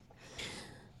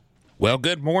Well,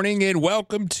 good morning and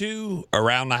welcome to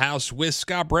Around the House with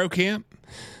Scott Brokamp.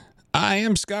 I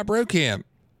am Scott Brokamp,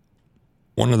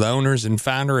 one of the owners and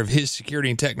founder of His Security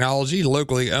and Technology,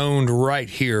 locally owned right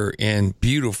here in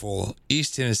beautiful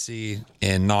East Tennessee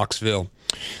in Knoxville.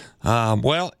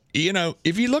 Well, you know,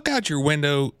 if you look out your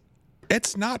window,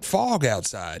 it's not fog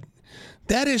outside.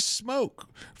 That is smoke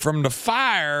from the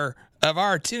fire of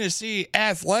our Tennessee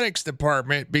athletics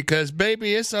department because,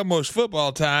 baby, it's almost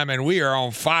football time and we are on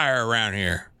fire around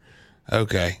here.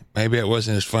 Okay, maybe it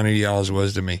wasn't as funny to y'all as it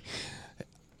was to me.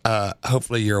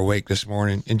 Hopefully you're awake this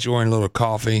morning, enjoying a little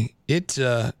coffee. It's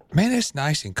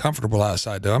nice and comfortable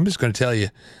outside, though. I'm just going to tell you,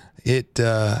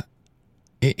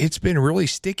 it's been really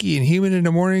sticky and humid in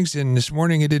the mornings, and this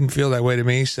morning it didn't feel that way to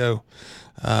me. So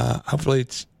hopefully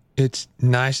it's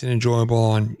nice and enjoyable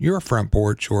on your front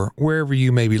porch or wherever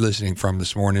you may be listening from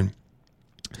this morning.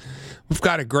 We've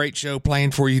got a great show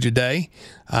planned for you today.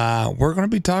 We're going to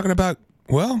be talking about,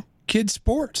 well, kids'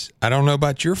 sports. I don't know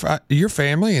about your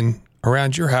family and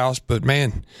around your house, but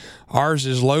man, ours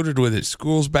is loaded with it.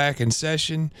 School's back in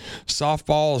session.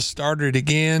 Softball has started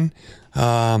again.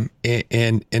 And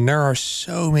there are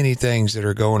so many things that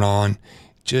are going on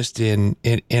just in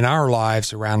our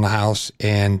lives around the house.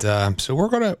 And so we're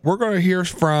gonna hear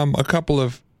from a couple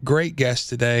of great guests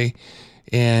today,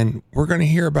 and we're gonna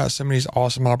hear about some of these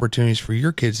awesome opportunities for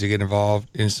your kids to get involved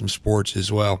in some sports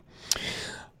as well.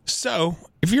 So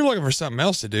if you're looking for something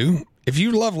else to do, if you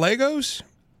love Legos,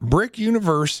 Brick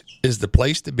Universe is the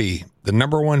place to be. The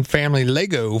 #1 family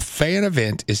Lego fan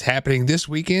event is happening this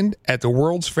weekend at the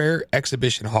World's Fair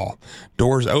Exhibition Hall.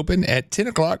 Doors open at 10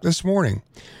 o'clock this morning.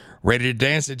 Ready to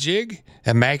dance a jig?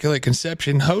 Immaculate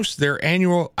Conception hosts their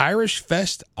annual Irish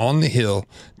Fest on the Hill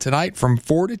tonight from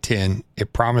 4 to 10.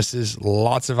 It promises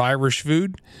lots of Irish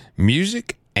food,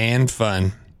 music, and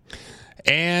fun.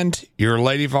 And your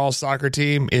Lady Vols soccer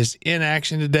team is in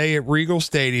action today at Regal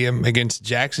Stadium against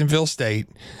Jacksonville State.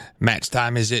 Match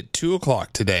time is at 2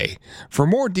 o'clock today. For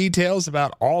more details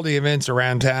about all the events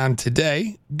around town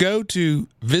today, go to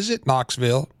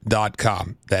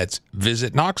visitknoxville.com. That's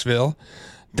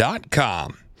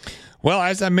visitknoxville.com. Well,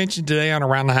 as I mentioned today on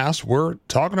Around the House, we're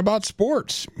talking about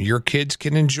sports. Your kids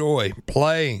can enjoy,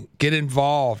 play, get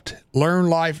involved, learn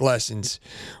life lessons.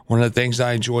 One of the things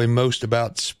I enjoy most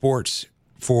about sports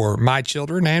for my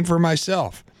children and for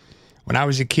myself. When I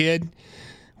was a kid,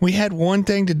 we had one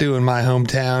thing to do in my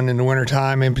hometown in the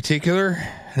wintertime in particular,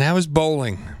 and that was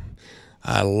bowling.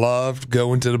 I loved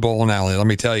going to the bowling alley, let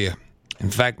me tell you. In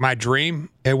fact, my dream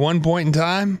at one point in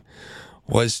time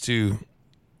was to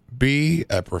be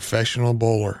a professional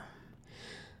bowler.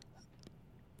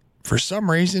 For some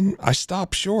reason, I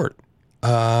stopped short.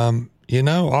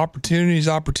 Opportunities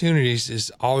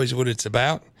is always what it's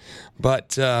about.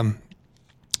 But, I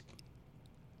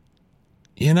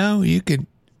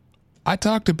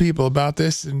talk to people about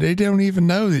this and they don't even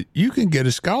know that you can get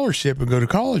a scholarship and go to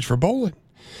college for bowling.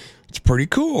 It's pretty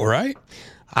cool, right?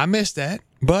 I missed that,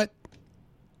 but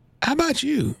how about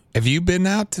you? Have you been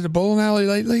out to the bowling alley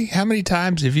lately? How many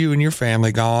times have you and your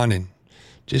family gone and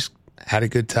just had a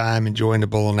good time enjoying the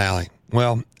bowling alley?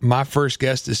 Well, my first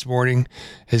guest this morning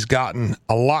has gotten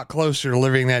a lot closer to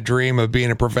living that dream of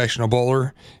being a professional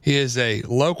bowler. He is a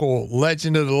local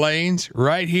legend of the lanes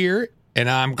right here, and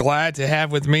I'm glad to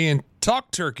have with me and talk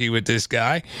turkey with this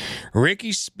guy,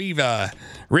 Ricky Spiva.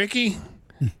 Ricky,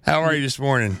 how are you this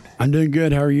morning? I'm doing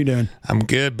good. How are you doing? I'm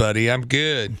good, buddy. I'm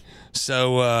good.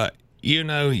 So, you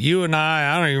and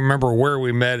I don't even remember where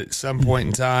we met at some point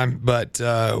in time, but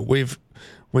we've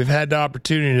had the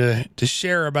opportunity to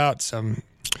share about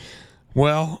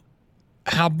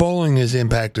how bowling has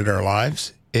impacted our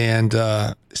lives. And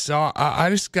so I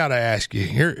just got to ask you,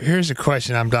 here's a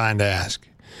question I'm dying to ask.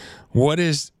 What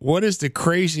is the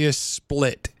craziest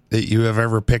split that you have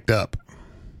ever picked up?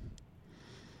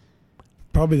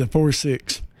 Probably the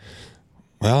 4-6.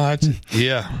 Well, that's,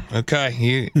 yeah.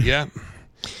 Okay. Yeah.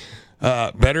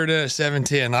 Better than a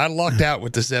 7-10. I lucked out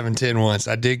with the 7-10 once.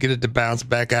 I did get it to bounce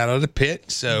back out of the pit.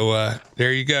 So,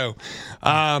 there you go.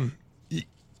 I'm a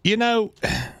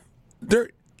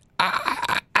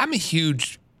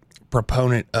huge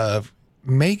proponent of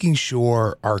making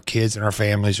sure our kids and our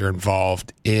families are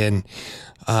involved in,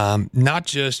 not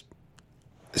just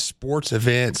sports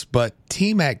events, but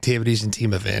team activities and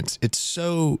team events. It's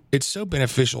so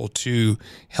beneficial to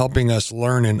helping us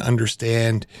learn and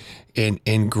understand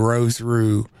and grow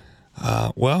through,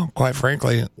 quite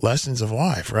frankly, lessons of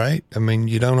life, right? I mean,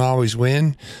 you don't always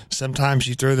win. Sometimes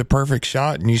you throw the perfect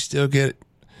shot and you still get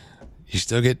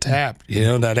tapped.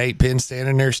 That 8-pin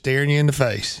standing there staring you in the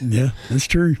face. Yeah, that's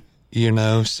true.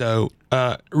 So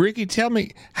Ricky, tell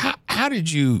me, how did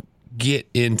you get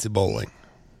into bowling?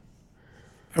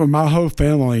 Well, my whole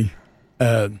family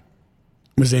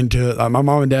was into it. Like my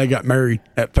mom and dad got married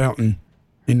at Fountain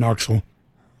in Knoxville.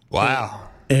 Wow.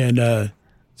 And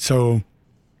so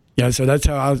that's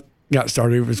how I got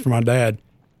started. It was for my dad.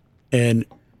 And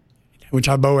which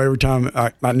I bow every time.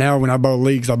 Like now when I bow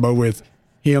leagues, I bow with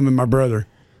him and my brother.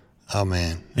 Oh,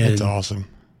 man. That's awesome.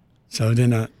 So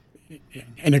then,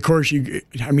 and of course, he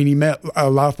met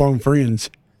lifelong friends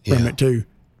from it too.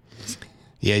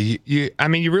 Yeah, you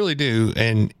really do.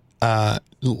 And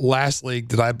last league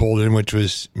that I bowled in, which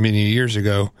was many years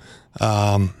ago,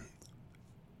 I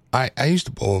used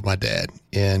to bowl with my dad,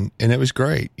 and it was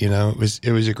great. You know,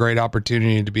 it was a great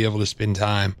opportunity to be able to spend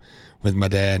time with my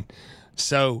dad.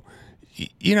 So,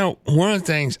 you know, one of the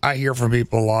things I hear from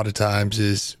people a lot of times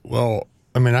is, well,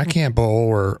 I mean, I can't bowl,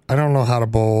 or I don't know how to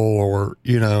bowl, or,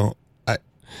 you know,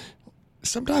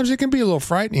 sometimes it can be a little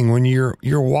frightening when you're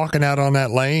walking out on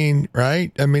that lane,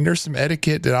 right? I mean, there's some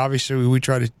etiquette that obviously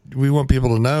we want people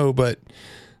to know, but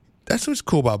that's what's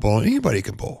cool about bowling. Anybody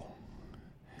can bowl.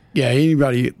 Yeah,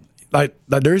 anybody. Like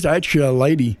there's actually a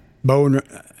lady bowling.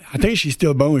 I think she's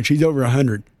still bowling. She's over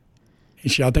 100.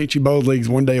 And I think she bowls leagues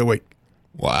one day a week.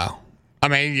 Wow. I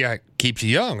mean, yeah, keeps you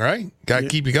young, right? Got to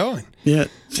keep you going. Yeah.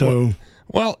 So.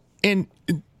 Well, and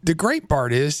the great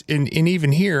part is, and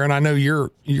even here, and I know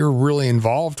you're really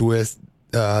involved with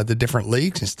the different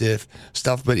leagues and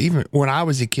stuff. But even when I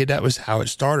was a kid, that was how it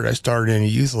started. I started in a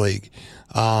youth league.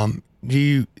 I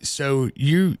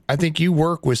think you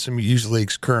work with some youth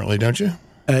leagues currently, don't you?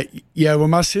 Yeah. Well,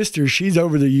 my sister, she's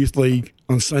over the youth league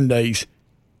on Sundays.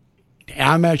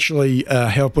 I'm actually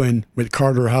helping with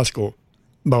Carter High School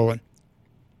bowling,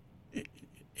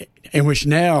 in which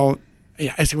now.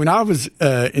 Yeah, so when I was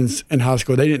in high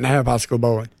school, they didn't have high school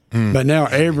bowling. But now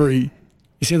it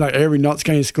seems like every Knox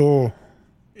County school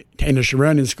and the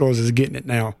surrounding schools is getting it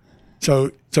now. So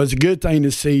it's a good thing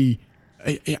to see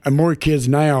more kids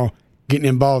now getting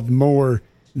involved more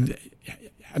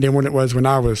than when it was when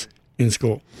I was in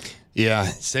school. Yeah.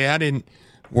 See,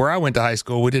 where I went to high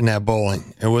school, we didn't have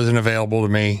bowling. It wasn't available to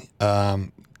me.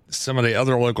 Some of the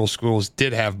other local schools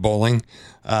did have bowling.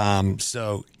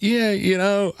 So yeah, you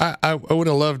know, I would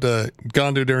have loved to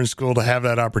gone to during school to have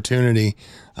that opportunity.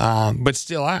 But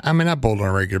still, I bowled on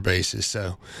a regular basis.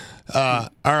 So, all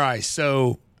right.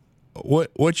 So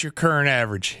what's your current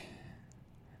average?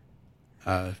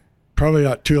 Probably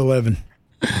about 211.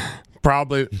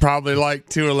 Probably like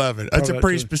 211. That's a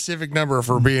pretty specific number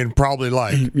for being probably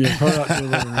like. Yeah, probably like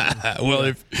 211.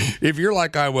 Well, if you're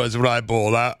like I was when I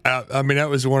bowled, I mean, that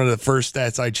was one of the first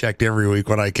stats I checked every week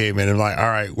when I came in. I'm like, all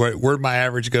right, where'd my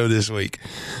average go this week?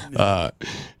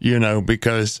 You know,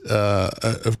 because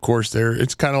of course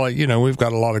it's kind of like, you know, we've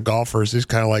got a lot of golfers. It's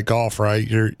kind of like golf, right?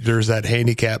 There's that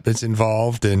handicap that's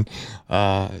involved, and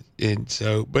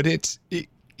so, but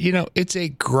you know,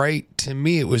 to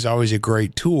me, it was always a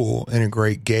great tool and a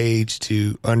great gauge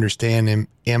to understand,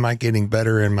 am I getting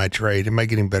better in my trade? Am I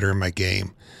getting better in my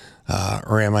game?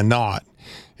 Or am I not?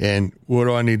 And what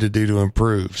do I need to do to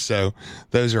improve? So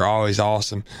those are always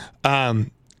awesome.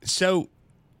 So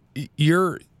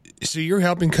you're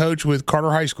helping coach with Carter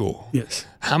High School. Yes.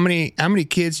 How many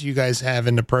kids do you guys have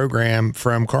in the program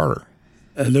from Carter?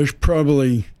 There's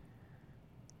probably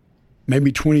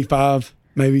maybe 25,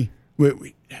 maybe.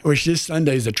 Which this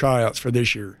Sunday is the tryouts for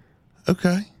this year.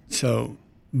 Okay. So,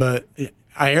 but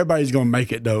everybody's going to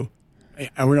make it, though.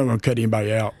 And we're not going to cut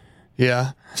anybody out.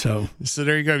 Yeah. So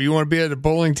there you go. If you want to be at the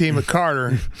bowling team at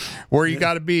Carter, where you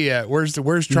got to be at?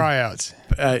 Where's tryouts?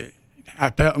 At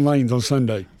Fountain Lanes on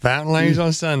Sunday. Fountain Lanes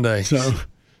on Sunday. So,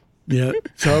 yeah.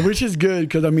 So, which is good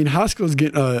because, I mean, high school's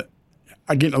getting a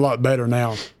lot better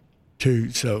now, too.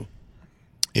 So,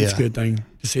 it's a good thing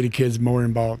to see the kids more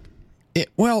involved.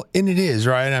 And it is,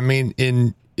 right? I mean,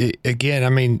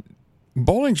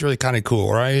 bowling's really kind of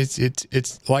cool, right?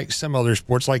 It's like some other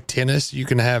sports, like tennis. You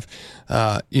can have,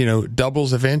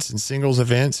 doubles events and singles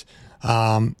events.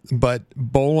 But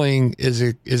bowling is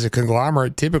a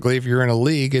conglomerate. Typically, if you're in a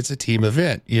league, it's a team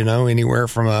event, you know, anywhere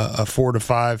from a 4 to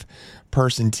 5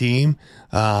 person team.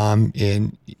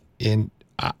 And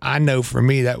I know for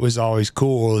me, that was always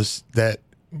cool, is that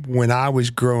when I was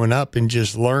growing up and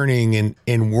just learning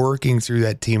and working through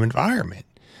that team environment,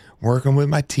 working with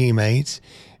my teammates,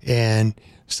 and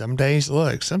some days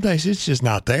it's just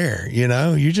not there. You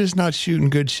know, you're just not shooting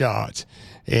good shots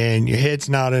and your head's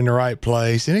not in the right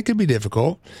place, and it can be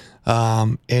difficult.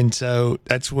 And so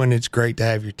that's when it's great to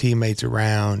have your teammates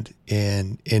around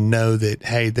and know that,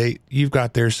 hey, you've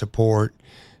got their support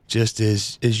just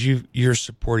as you're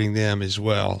supporting them as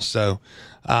well. So,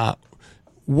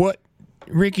 what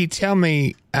Ricky, tell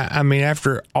me, I mean,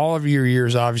 after all of your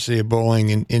years, obviously, of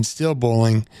bowling and still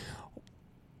bowling,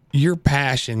 your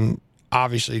passion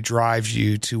obviously drives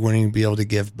you to wanting to be able to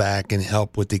give back and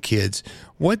help with the kids.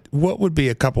 What would be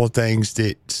a couple of things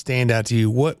that stand out to you?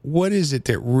 What is it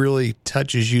that really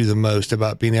touches you the most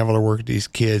about being able to work with these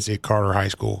kids at Carter High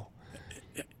School?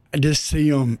 I just see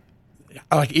them,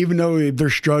 like, even though they're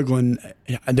struggling,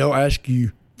 they'll ask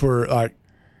you for like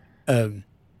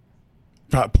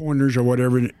pointers or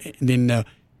whatever, and then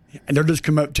they'll just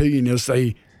come up to you and they'll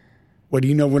say, well, do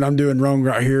you know what I'm doing wrong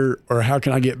right here, or how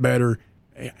can I get better?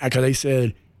 Because they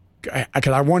said,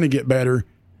 because I want to get better,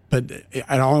 but the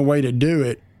only way to do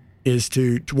it is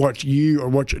to watch you or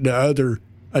watch the other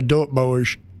adult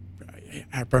bowlers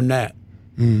from that.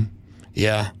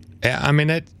 Yeah. I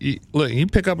mean, look, you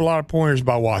pick up a lot of pointers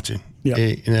by watching. Yeah.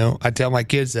 You know, I tell my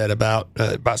kids that about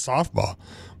softball.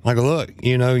 I'm like, look,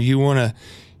 you know, you want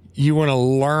to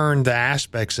learn the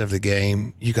aspects of the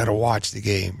game, you got to watch the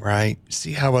game, right?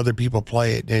 See how other people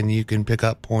play it, and you can pick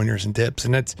up pointers and tips.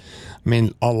 And that's, I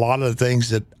mean, a lot of the things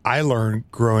that I learned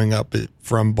growing up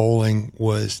from bowling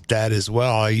was that as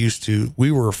well.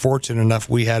 We were fortunate enough,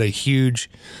 we had a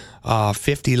huge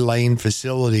 50-lane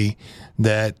facility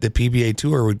that the PBA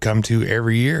Tour would come to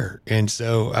every year. And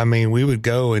so, I mean, we would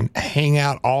go and hang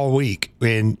out all week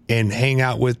and hang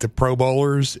out with the pro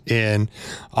bowlers and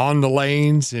on the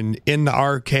lanes and in the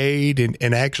arcade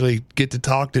and actually get to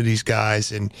talk to these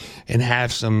guys and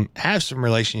have some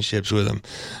relationships with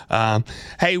them.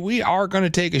 Hey, we are going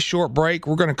to take a short break.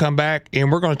 We're going to come back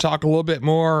and we're going to talk a little bit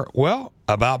more,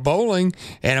 about bowling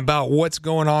and about what's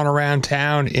going on around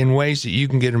town in ways that you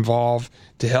can get involved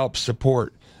to help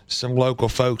support some local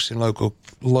folks and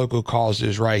local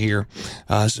causes right here.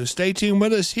 So stay tuned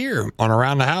with us here on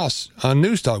Around the House on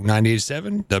News Talk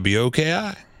 98.7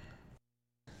 WOKI.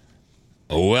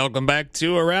 Welcome back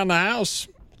to Around the House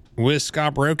with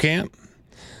Scott Brokamp.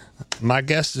 My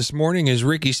guest this morning is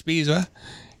Ricky Spiva.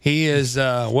 He is,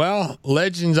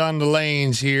 legends on the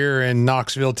lanes here in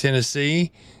Knoxville,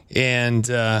 Tennessee. And,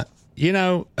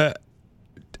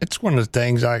 it's one of the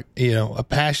things a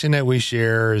passion that we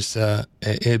share is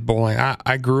at bowling.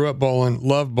 I grew up bowling,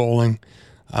 love bowling.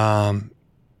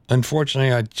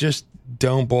 Unfortunately, I just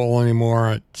don't bowl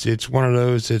anymore. It's one of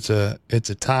those. It's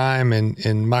a time,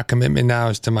 and my commitment now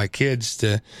is to my kids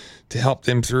to help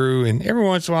them through. And every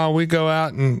once in a while, we go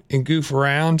out and goof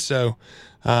around. So,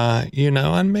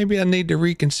 and maybe I need to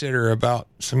reconsider about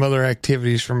some other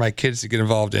activities for my kids to get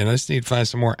involved in. I just need to find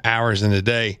some more hours in the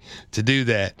day to do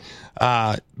that.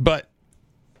 But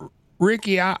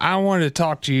Ricky, I wanted to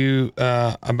talk to you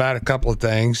about a couple of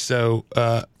things. So,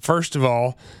 first of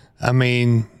all, I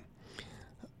mean,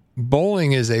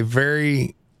 bowling is a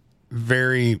very,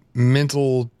 very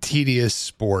mental, tedious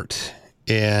sport.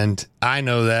 And I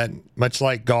know that, much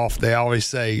like golf, they always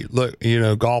say, look,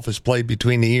 golf is played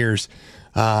between the ears.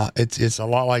 It's a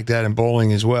lot like that in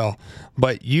bowling as well.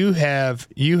 But you have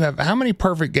how many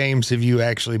perfect games have you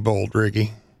actually bowled,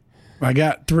 Ricky? I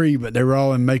got 3, but they were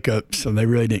all in makeup, so they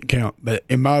really didn't count. But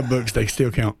in my books, they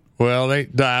still count. Well, look,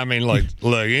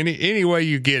 any way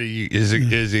you get it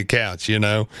is it counts, I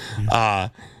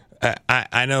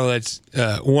know that's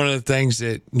one of the things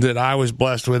that I was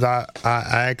blessed with. I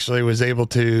actually was able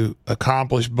to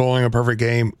accomplish bowling a perfect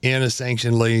game in a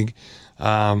sanctioned league,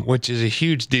 which is a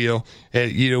huge deal.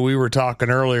 We were talking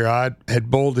earlier. I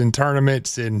had bowled in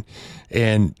tournaments and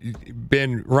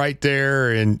been right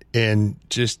there and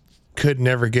just could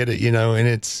never get it. And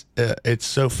it's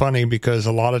so funny because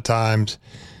a lot of times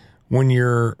when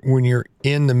you're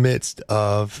in the midst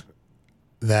of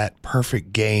that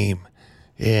perfect game,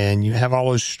 and you have all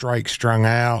those strikes strung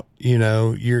out,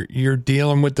 you're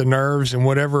dealing with the nerves and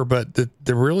whatever. But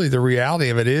the reality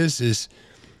of it is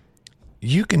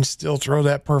you can still throw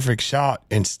that perfect shot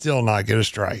and still not get a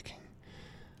strike.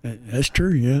 That's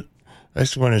true. Yeah.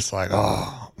 That's when it's like,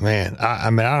 oh man, I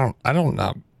don't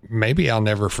know. Maybe I'll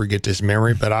never forget this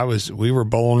memory, but we were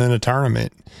bowling in a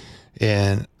tournament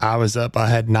and I was up. I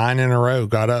had 9 in a row,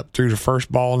 got up through the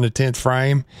first ball in the 10th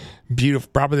frame. Beautiful,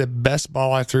 probably the best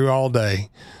ball I threw all day.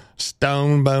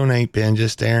 Stone bone 8-pin,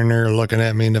 just staring there, looking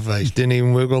at me in the face. Didn't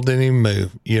even wiggle, didn't even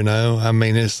move. I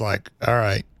mean, it's like, all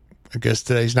right, I guess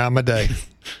today's not my day.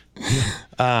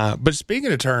 But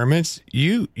speaking of tournaments,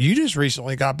 you just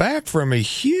recently got back from a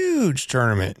huge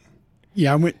tournament.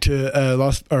 Yeah, I went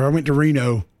to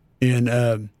Reno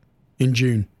in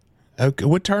June. Okay,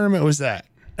 what tournament was that?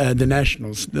 The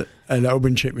Nationals, the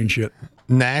Open Championship.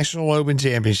 National Open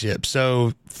Championship.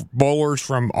 So bowlers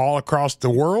from all across the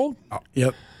world?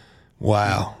 Yep.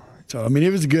 Wow. So, I mean,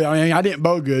 it was good. I mean, I didn't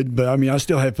bowl good, but, I mean, I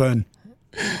still had fun.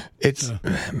 It's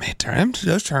man,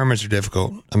 those tournaments are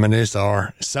difficult. I mean, they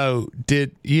are. So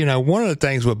one of the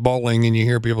things with bowling, and you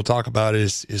hear people talk about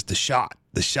is the shot.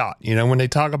 The shot. When they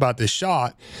talk about the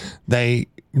shot, the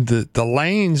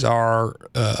lanes are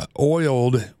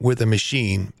oiled with a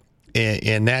machine.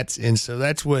 And so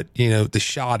that's what the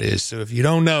shot is. So if you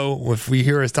don't know, if we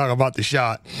hear us talk about the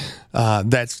shot,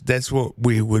 that's what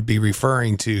we would be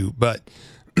referring to. But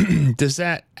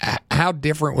how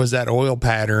different was that oil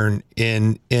pattern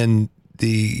in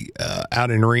the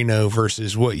out in Reno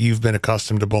versus what you've been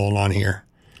accustomed to bowling on here?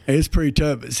 It's pretty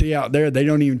tough. See, out there they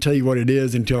don't even tell you what it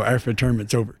is until after the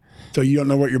tournament's over. So you don't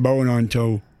know what you're bowling on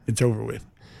until it's over with.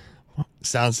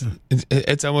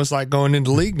 It's almost like going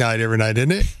into league night every night,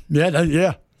 isn't it?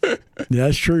 Yeah,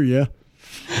 that's true. Yeah.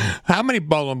 How many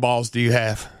bowling balls do you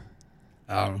have?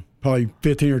 Probably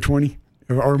 15 or 20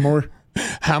 or more.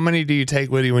 How many do you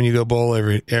take with you when you go bowl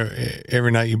every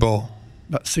night you bowl?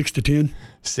 About 6 to 10.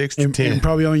 6 to 10. And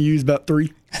probably only use about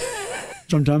 3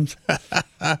 sometimes.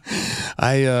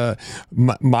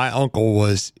 My uncle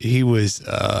he's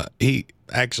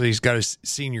got a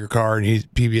senior card and he's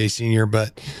PBA senior,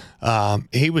 but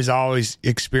he was always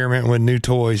experimenting with new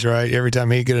toys, right? Every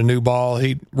time he'd get a new ball,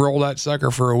 he'd roll that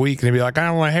sucker for a week and he'd be like, I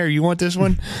don't want hair. You want this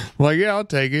one? I'm like, yeah, I'll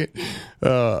take it.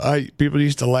 People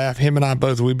used to laugh. Him and I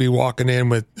both, we'd be walking in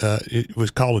with, it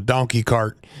was called a donkey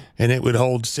cart, and it would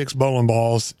hold 6 bowling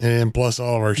balls and plus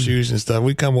all of our shoes and stuff.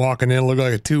 We'd come walking in, look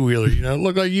like a 2-wheeler,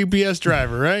 look like a UPS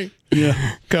driver, right?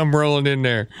 Yeah. Come rolling in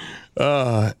there.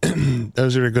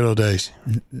 Those are the good old days.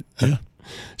 Yeah.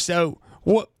 So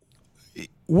what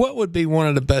would be one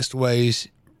of the best ways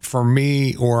for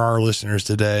me or our listeners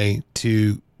today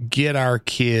to get our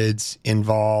kids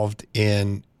involved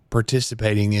in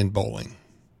participating in bowling?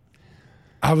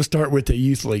 I would start with the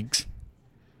youth leagues,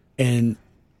 and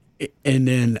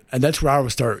then that's where I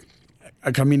would start.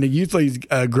 I mean, the youth leagues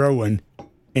growing,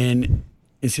 and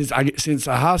since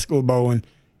the high school bowling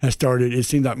has started, it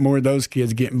seems like more of those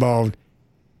kids get involved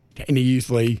in the youth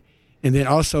league, and then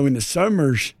also in the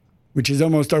summers, which is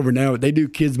almost over now, they do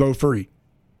kids bowl free.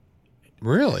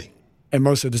 Really? At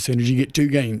most of the centers, you get 2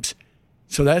 games,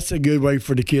 so that's a good way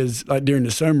for the kids. Like during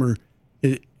the summer,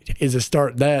 is to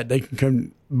start that they can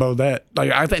come bowl that.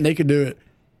 Like I think they could do it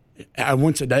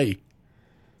once a day.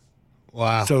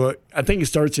 Wow! So I think it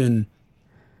starts in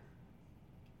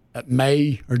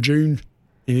May or June,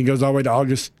 and it goes all the way to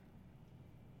August.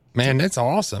 Man, that's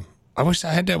awesome. I wish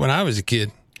I had that when I was a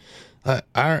kid.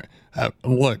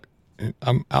 Look,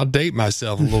 I'll date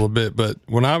myself a little bit, but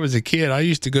when I was a kid, I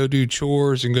used to go do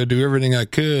chores and go do everything I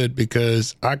could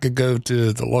because I could go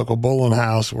to the local bowling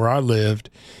house where I lived,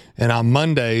 and on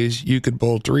Mondays you could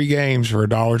bowl 3 games for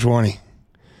 $1.20.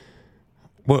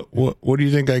 What do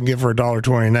you think I can get for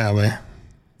 $1.20 now, man?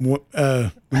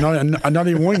 Not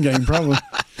even 1 game, probably.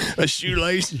 A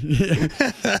shoelace.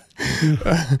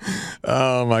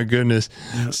 Oh my goodness.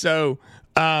 Yeah. So,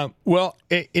 well,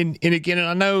 and again,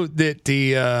 I know that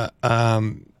the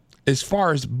as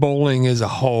far as bowling as a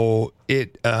whole,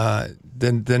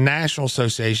 the National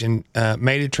Association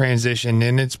made a transition,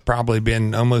 and it's probably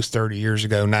been almost 30 years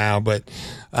ago now, but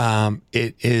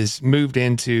it is moved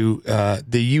into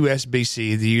the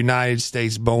USBC, the United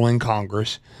States Bowling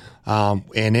Congress,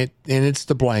 and it's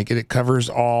the blanket. It covers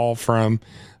all from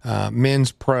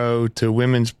men's pro to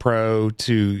women's pro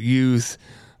to youth,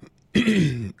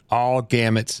 all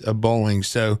gamuts of bowling.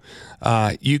 So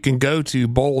you can go to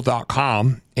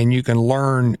bowl.com and you can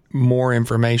learn more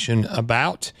information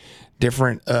about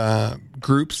different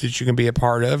groups that you can be a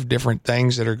part of, different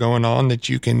things that are going on that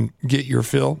you can get your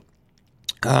fill.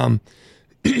 But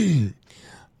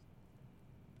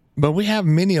we have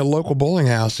many local bowling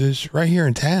houses right here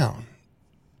in town.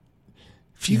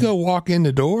 If you go walk in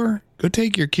the door, go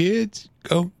take your kids,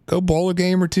 go bowl a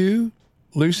game or 2,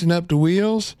 loosen up the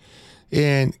wheels,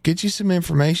 and get you some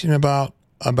information about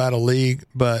a league.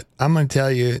 But I'm going to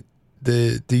tell you,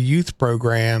 the youth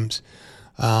programs,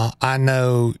 I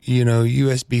know,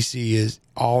 USBC is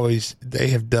always, they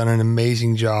have done an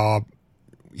amazing job.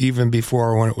 Even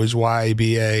before when it was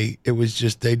YABA, it was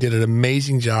just, they did an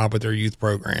amazing job with their youth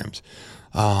programs.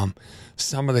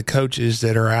 Some of the coaches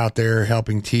that are out there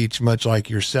helping teach, much like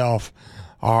yourself,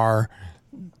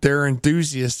 they're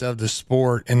enthusiasts of the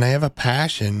sport, and they have a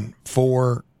passion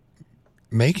for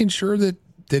making sure that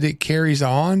it carries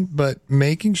on, but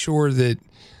making sure that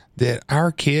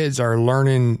our kids are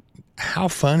learning how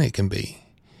fun it can be.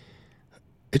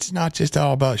 It's not just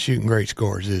all about shooting great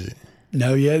scores, is it?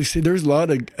 No, yeah. See, there's a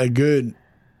lot of good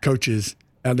coaches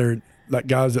out there, like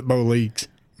guys that bowl leagues,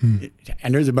 and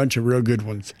there's a bunch of real good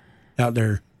ones out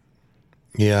there.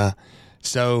 Yeah.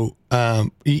 So,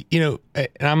 you know, and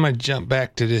I'm going to jump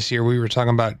back to this here. We were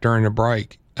talking about during the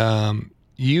break.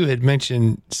 You had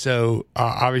mentioned, so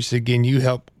obviously, again, you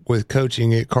help with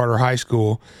coaching at Carter High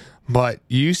School, but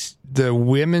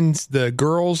the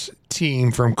girls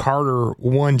team from Carter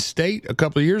won state a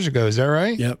couple of years ago. Is that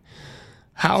right? Yep.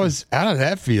 How did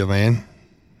that feel, man?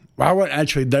 Well, I wasn't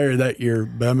actually there that year,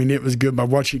 but I mean, it was good by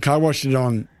watching. I watched it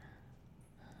online.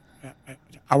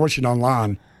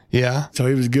 Yeah. So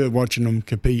it was good watching them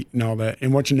compete and all that,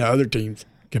 and watching the other teams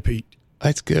compete.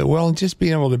 That's good. Well, just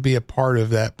being able to be a part of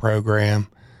that program,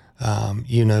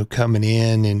 you know, coming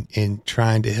in and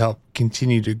trying to help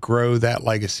continue to grow that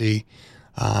legacy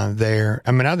there.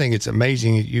 I mean, I think it's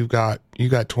amazing that you got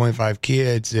 25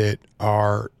 kids that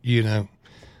are, you know,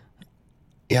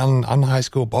 on the high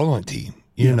school bowling team.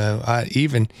 You know,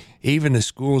 even the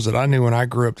schools that I knew when I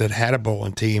grew up that had a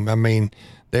bowling team, I mean,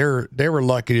 they were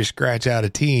lucky to scratch out a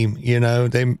team. You know,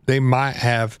 they might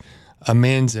have a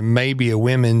men's and maybe a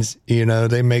women's. You know,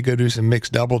 they may go do some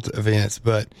mixed double events,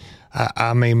 but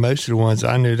I mean, most of the ones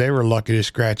I knew, they were lucky to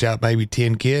scratch out maybe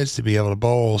 10 kids to be able to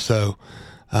bowl. So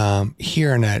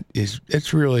hearing that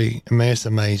it's really, I mean, it's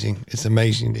amazing. It's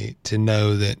amazing to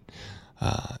know that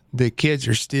the kids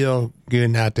are still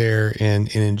getting out there and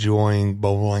enjoying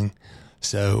bowling.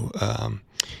 So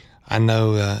I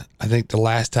know I think the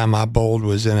last time I bowled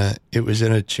was in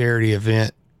a charity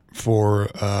event for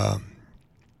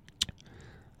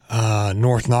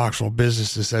North Knoxville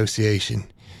Business Association,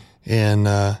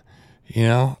 and you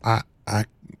know, I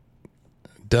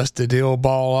dusted the old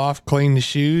ball off, cleaned the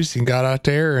shoes, and got out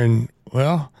there, and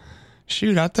well,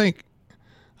 shoot, I think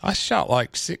I shot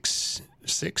like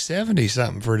 670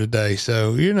 something for today.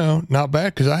 So, you know, not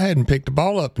bad, because I hadn't picked the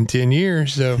ball up in 10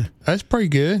 years. So that's pretty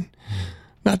good.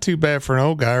 Not too bad for an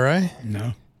old guy, right?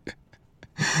 No.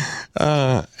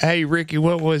 Hey, Ricky,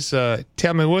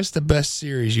 tell me, what's the best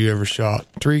series you ever shot?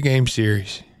 3-game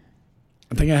series.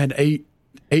 I think I had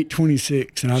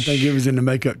 826, and I think it was in the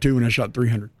makeup too when I shot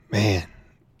 300. Man,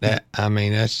 that's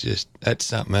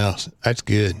something else. That's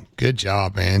good. Good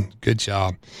job, man. Good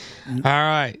job. Mm-hmm. All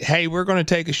right. Hey, we're going to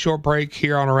take a short break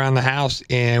here on Around the House,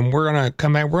 and we're going to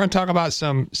come back. We're going to talk about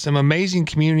some amazing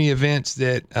community events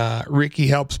that Ricky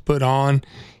helps put on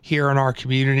here in our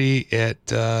community at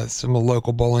some of the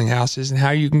local bowling houses, and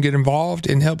how you can get involved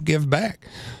and help give back.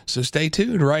 So stay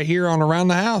tuned right here on Around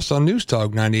the House on News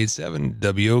Talk 98.7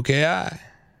 WOKI.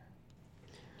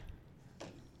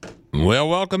 Well,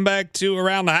 welcome back to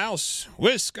Around the House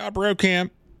with Scott Brokamp.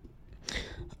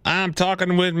 I'm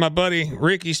talking with my buddy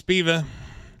Ricky Spiva,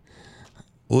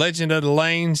 legend of the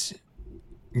lanes,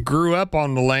 grew up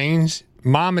on the lanes.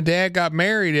 Mom and Dad got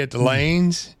married at the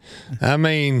lanes. I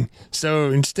mean,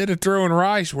 so instead of throwing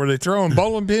rice, were they throwing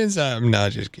bowling pins? No,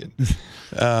 just kidding.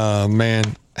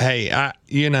 Man, hey, I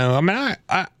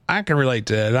can relate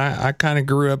to that. I kind of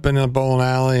grew up in a bowling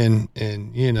alley,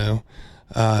 and you know,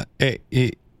 have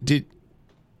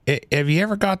you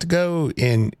ever got to go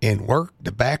and work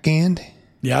the back end?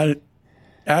 Yeah, I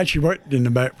actually worked in the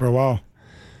back for a while.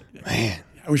 Man,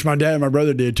 which my dad and my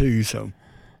brother did too. So,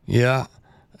 yeah,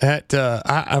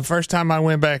 that first time I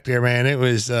went back there, man, it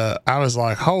was I was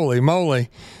like, holy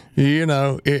moly, you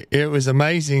know, it was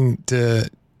amazing to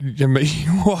be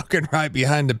walking right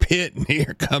behind the pit, and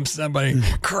here comes somebody,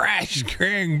 crash,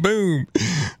 crang, boom.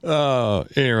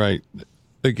 Anyway.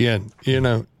 Again, you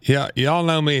know, y'all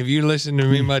know me. If you listen to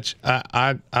me much,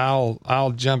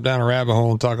 I'll jump down a rabbit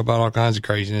hole and talk about all kinds of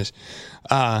craziness.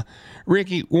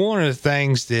 Ricky, one of the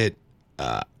things that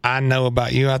I know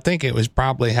about you, I think it was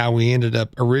probably how we ended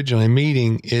up originally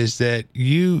meeting, is that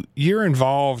you're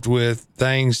involved with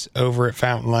things over at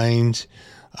Fountain Lanes,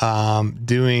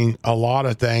 doing a lot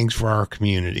of things for our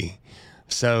community.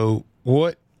 So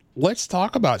let's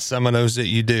talk about some of those that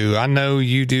you do. I know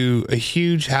you do a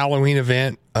huge Halloween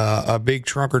event, a big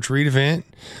trunk or treat event.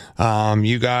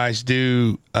 You guys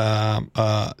do,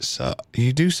 so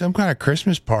you do some kind of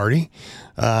Christmas party.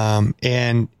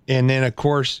 And then of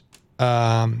course,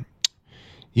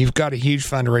 you've got a huge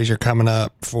fundraiser coming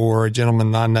up for a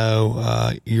gentleman I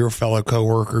know, your fellow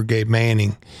coworker, Gabe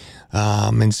Manning.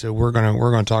 And so we're going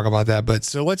to talk about that, but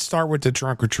so let's start with the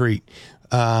trunk or treat.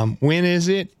 When is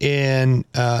it? And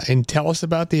tell us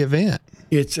about the event.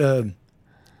 It's going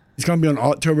to be on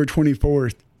October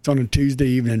 24th. It's on a Tuesday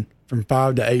evening from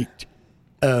 5 to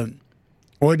 8.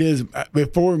 What it is,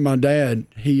 before my dad,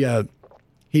 he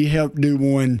helped do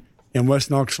one in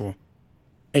West Knoxville,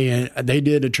 and they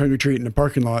did a trunk or treat in the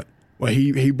parking lot. Well,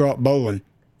 he brought bowling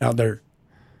out there.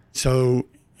 So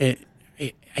he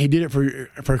did it for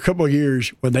a couple of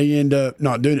years, but they end up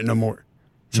not doing it no more.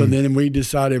 So then we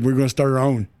decided we're going to start our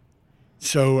own.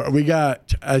 So we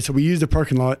got so we use the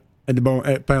parking lot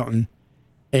at Fountain,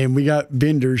 and we got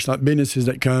vendors, like businesses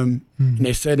that come and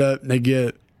they set up and they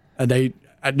get they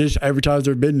just advertise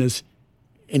their business,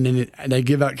 and then they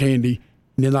give out candy.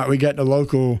 And then like we got the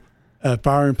local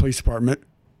fire and police department,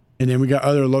 and then we got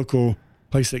other local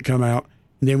places that come out,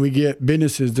 and then we get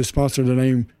businesses to sponsor their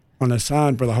name on a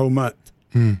sign for the whole month,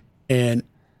 and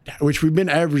which we've been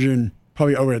averaging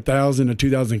probably over 1,000 to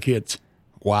 2,000 kids.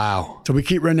 Wow. So we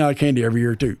keep running out of candy every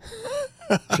year too.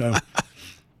 So,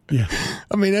 yeah.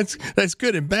 I mean, that's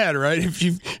good and bad, right? If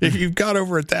you've got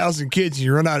over 1,000 kids and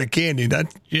you run out of candy,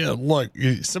 look,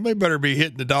 somebody better be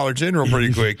hitting the Dollar General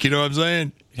pretty quick. You know what I'm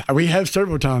saying? We have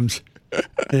several times,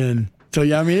 and so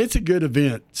I mean, it's a good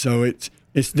event. So it's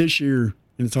this year,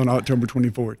 and it's on October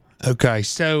 24th. Okay,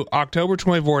 so October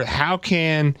 24th. How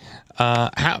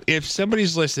if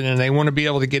somebody's listening and they want to be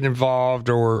able to get involved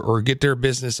or get their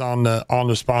business on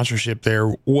the sponsorship there,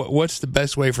 what's the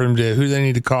best way for them to, who they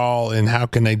need to call, and how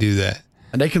can they do that?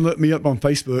 And they can look me up on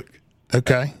Facebook.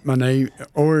 Okay, my name,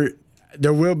 or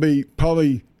there will be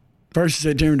probably 1st of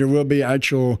September. There will be an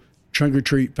actual Trunk or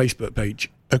Treat Facebook page.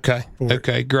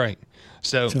 Okay, great.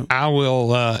 So I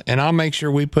will, and I'll make sure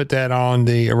we put that on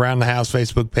the Around the House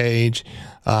Facebook page.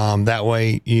 That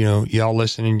way, y'all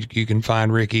listening, you can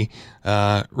find Ricky.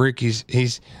 Ricky's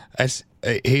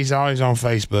he's always on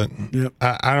Facebook. Yep.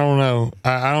 I don't know.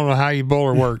 I don't know how you bull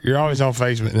or work. You're always on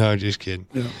Facebook. No, just kidding.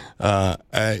 Yep.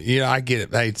 I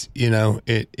get it.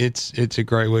 It's a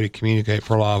great way to communicate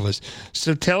for a lot of us.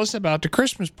 So tell us about the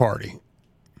Christmas party.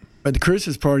 But the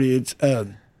Christmas party, it's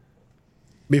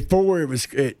before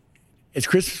it's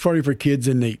Christmas party for kids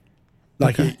in need.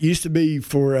 Like it used to be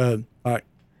for like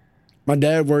my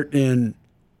dad worked in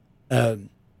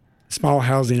small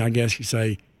housing, I guess you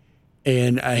say,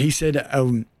 and he said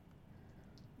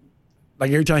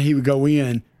like every time he would go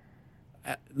in,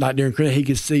 like during Christmas, he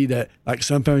could see that like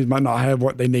some families might not have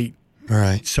what they need.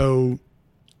 Right. So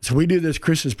we do this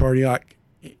Christmas party and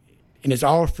it's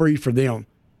all free for them,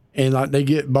 and like they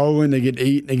get bowling, they get to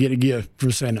eat, and they get a gift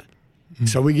from Santa. Mm-hmm.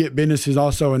 So we get businesses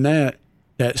also in that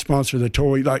sponsor the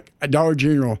toy, like at Dollar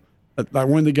General. Like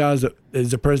one of the guys that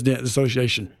is the president of the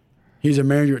association, he's a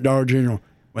manager at Dollar General.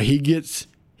 Well, he gets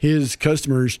his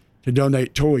customers to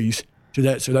donate toys to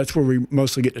that, so that's where we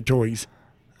mostly get the toys.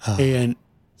 And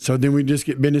so then we just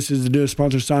get businesses to do a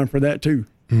sponsor sign for that too.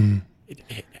 And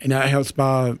that helps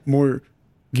buy more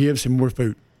gifts and more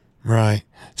food. Right.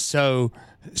 So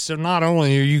not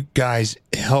only are you guys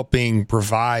helping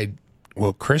provide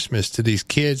Christmas to these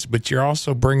kids, but you're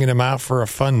also bringing them out for a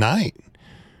fun night.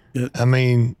 Yep. I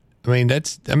mean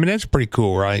that's pretty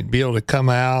cool, right? Be able to come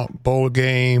out, bowl a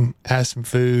game, have some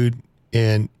food,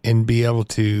 and be able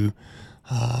to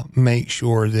make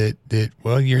sure that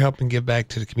you're helping give back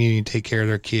to the community and take care of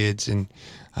their kids, and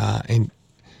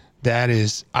that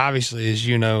is obviously, as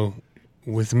you know,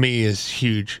 with me is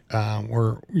huge.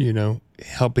 We're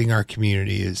helping our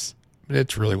community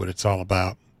that's really what it's all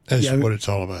about. That's what it's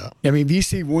all about. I mean, if you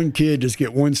see one kid just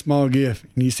get one small gift,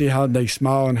 and you see how they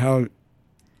smile and how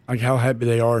happy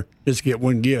they are just to get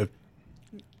one gift,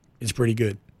 it's pretty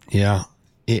good. Yeah.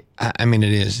 It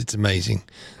is. It's amazing.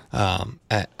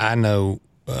 I know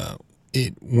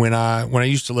when I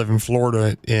used to live in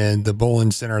Florida, in the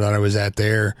bowling center that I was at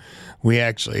there,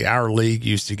 our league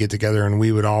used to get together, and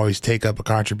we would always take up a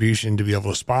contribution to be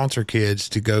able to sponsor kids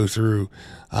to go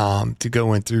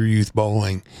in through youth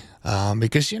bowling.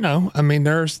 Because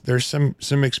there's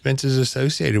some expenses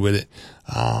associated with it,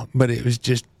 but it was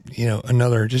just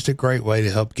just a great way to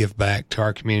help give back to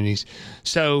our communities.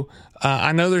 So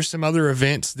I know there's some other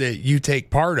events that you take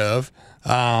part of.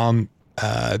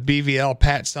 BVL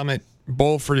Pat Summit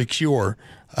Bowl for the Cure.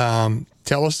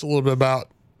 Tell us a little bit about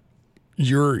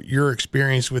your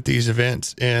experience with these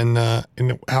events and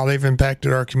how they've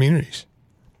impacted our communities.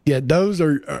 Yeah, those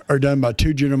are done by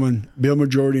two gentlemen, Bill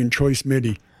Majority and Troy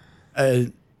Smitty.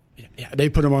 They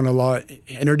put them on a lot,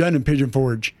 and they're done in Pigeon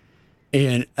Forge,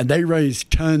 and they raise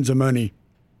tons of money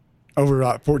over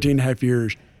like 14 and a half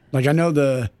years. Like I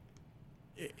know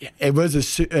it was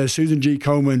a Susan G.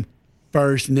 Coleman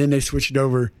first, and then they switched it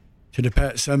over to the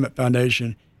Pat Summit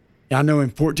Foundation. And I know in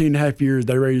 14 and a half years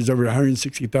they raised over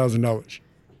 $160,000.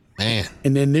 Man.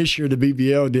 And then this year the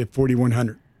BBL did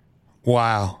 $4,100.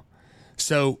 Wow.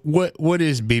 So what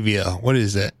is BBL? What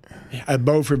is that? A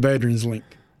Bowl for Veterans link.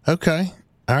 Okay.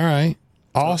 All right.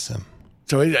 Awesome.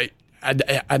 So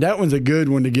that one's a good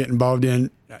one to get involved in,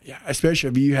 especially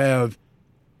if you have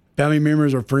family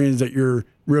members or friends that you're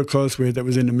real close with that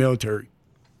was in the military.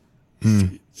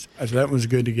 So that one's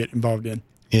good to get involved in.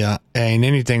 Yeah. And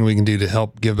anything we can do to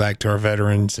help give back to our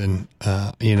veterans. And,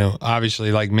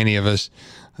 obviously, like many of us,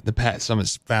 the Pat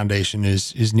Summit Foundation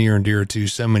is near and dear to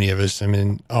so many of us. I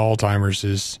mean,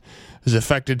 Alzheimer's has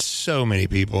affected so many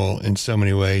people in so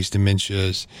many ways,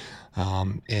 dementias.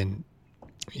 And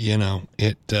you know,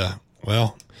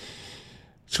 well,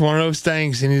 it's one of those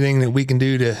things, anything that we can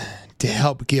do to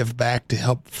help give back, to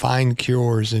help find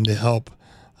cures, and to help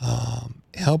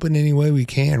in any way we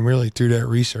can, really, through that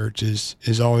research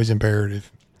is always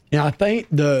imperative. Yeah, I think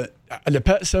the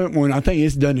Pet Summit one, I think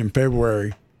it's done in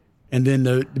February, and then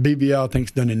the BBL I think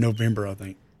it's done in November, I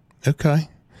think. Okay.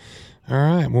 All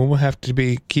right. Well, we'll have to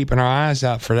be keeping our eyes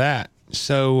out for that.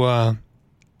 So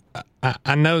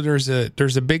I know there's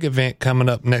a big event coming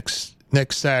up next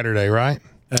Saturday, right?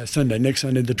 Sunday, next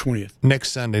Sunday, the 20th.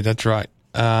 Next Sunday, that's right.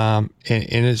 And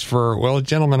it's for, well, a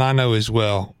gentleman I know as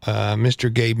well,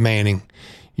 Mr. Gabe Manning.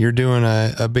 You're doing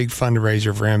a big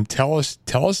fundraiser for him. Tell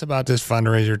us about this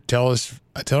fundraiser. Tell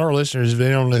our listeners, if they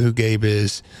don't know who Gabe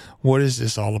is, what is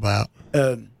this all about?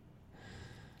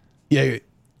 Yeah,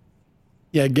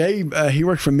 Gabe, he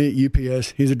works for me at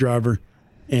UPS. He's a driver,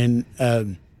 and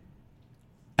I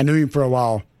knew him for a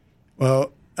while.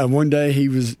 Well, one day he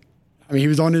was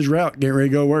on his route getting ready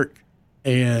to go to work,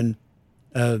 and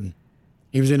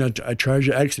he was in a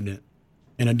tragic accident,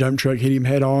 and a dump truck hit him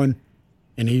head on,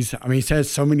 and he's had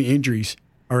so many injuries,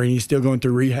 or he's still going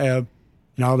through rehab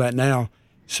and all that now.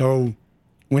 So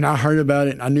when I heard about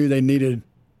it, I knew they needed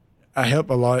help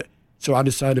a lot, so I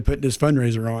decided to put this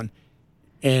fundraiser on.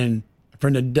 And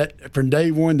from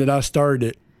day one that I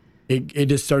started it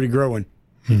just started growing,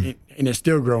 and it's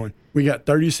still growing. We got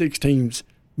 36 teams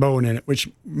bowling in it, which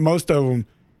most of them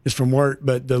is from work,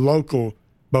 but the local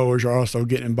bowlers are also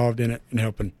getting involved in it and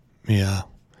helping. Yeah.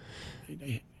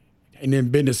 And then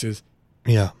businesses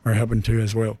are helping too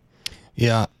as well.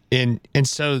 Yeah. And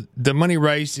so the money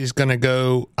raised is going to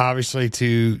go obviously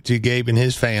to Gabe and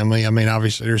his family. I mean,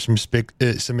 obviously there's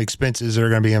some expenses that are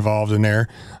going to be involved in there.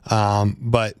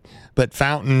 But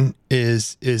Fountain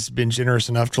is been generous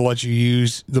enough to let you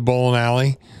use the bowling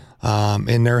alley.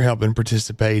 And they're helping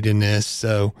participate in this.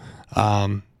 So,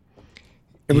 and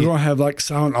we're going to have like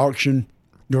silent auction,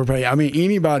 door pay. I mean,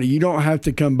 anybody, you don't have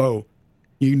to come bowl.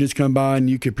 You can just come by and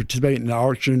you can participate in the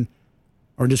auction,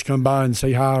 or just come by and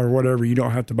say hi or whatever. You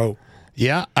don't have to bowl.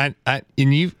 Yeah, and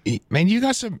you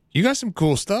got some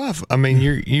cool stuff. I mean,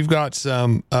 you've got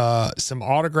some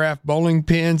autographed bowling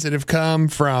pins that have come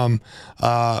from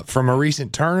a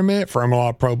recent tournament from a lot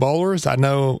of pro bowlers. I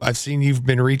know I've seen you've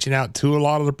been reaching out to a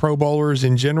lot of the pro bowlers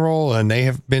in general, and they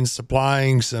have been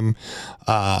supplying some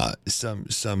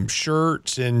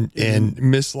shirts and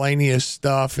miscellaneous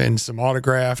stuff and some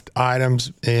autographed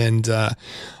items, and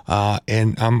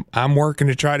I'm working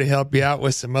to try to help you out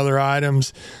with some other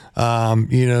items.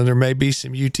 There may be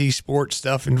some UT sports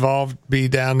stuff involved, be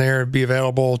down there, be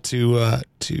available to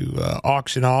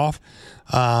auction off.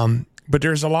 But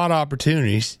there's a lot of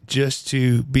opportunities just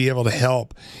to be able to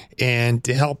help and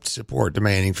to help support the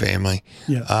Manning family.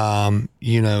 Yeah.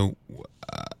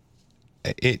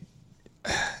 Like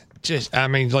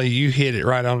you hit it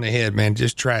right on the head, man.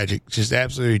 Just tragic, just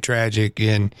absolutely tragic.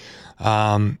 And,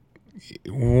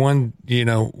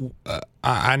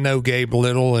 I know Gabe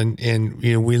Little, and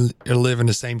we live in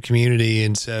the same community,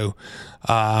 and so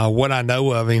what I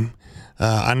know of him,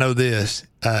 I know this: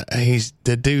 he's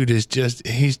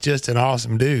just an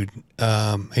awesome dude.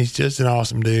 He's just an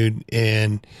awesome dude,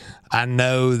 and I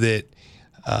know that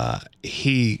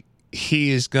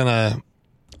he's gonna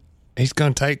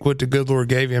take what the good Lord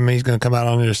gave him. He's gonna come out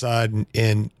on the other side,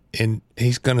 and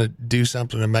he's gonna do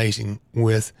something amazing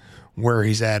with where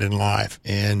he's at in life.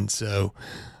 And so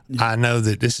I know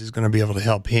that this is going to be able to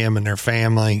help him and their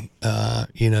family,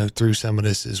 through some of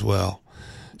this as well.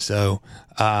 So,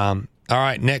 all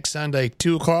right, next Sunday,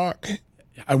 2:00.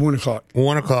 At 1:00.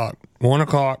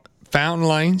 1:00, Fountain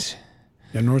Lanes.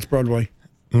 Yeah, North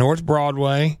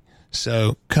Broadway.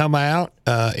 So come out.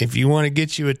 If you want to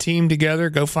get you a team together,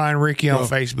 go find Ricky on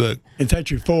Facebook. It's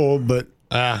actually full, but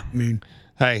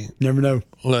hey, never know.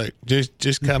 Look,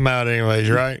 just come out anyways,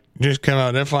 right? Just come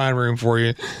out. They'll find room for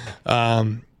you.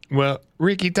 Well,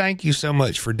 Ricky, thank you so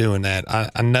much for doing that.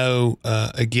 I know,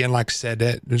 again, like I said,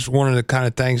 that was one of the kind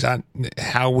of things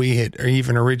how we had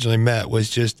even originally met was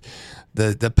just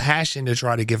the passion to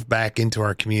try to give back into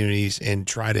our communities and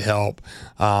try to help,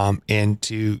 and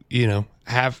to,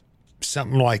 have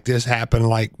something like this happen,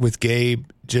 like with Gabe,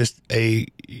 just a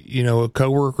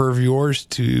coworker of yours,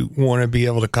 to want to be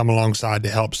able to come alongside to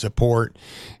help support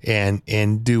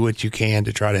and do what you can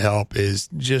to try to help is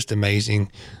just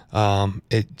amazing.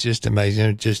 It's just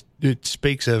amazing. It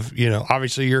speaks of,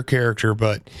 obviously your character,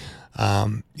 but,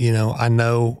 I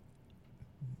know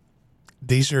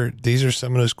these are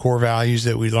some of those core values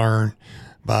that we learn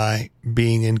by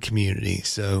being in community.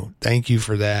 So thank you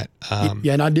for that.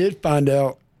 Yeah, and I did find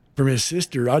out from his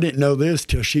sister. I didn't know this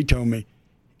till she told me.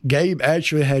 Gabe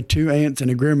actually had 2 aunts and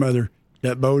a grandmother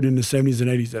that bowled in the 70s and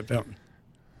 80s at Fountain.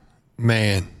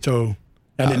 Man. So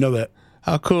I didn't know that.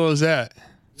 How cool is that?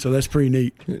 So that's pretty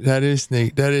neat. That is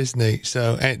neat. That is neat.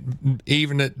 So, and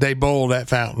even that they bowled at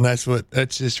Fountain, that's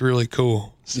just really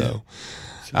cool. So,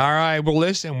 yeah. All right. Well,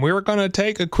 listen, we're going to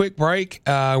take a quick break.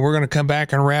 We're going to come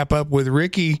back and wrap up with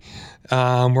Ricky.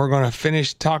 We're going to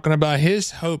finish talking about his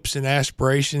hopes and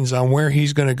aspirations on where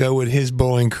he's going to go with his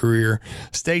bowling career.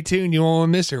 Stay tuned. You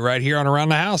won't miss it right here on Around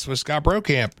the House with Scott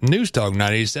Brokamp. News Talk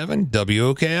 97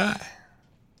 WOKI.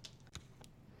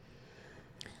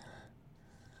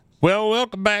 Well,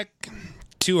 welcome back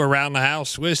to Around the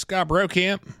House with Scott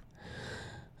Brokamp.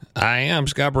 I am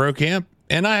Scott Brokamp,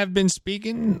 and I have been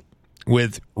speaking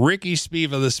with Ricky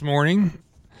Spiva this morning,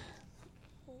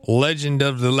 legend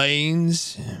of the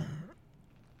lanes,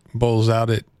 bowls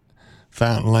out at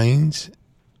Fountain Lanes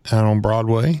out on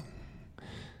Broadway,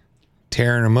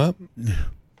 tearing them up.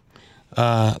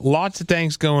 Lots of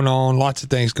things going on, lots of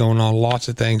things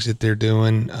that they're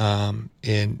doing. And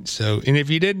if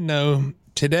you didn't know,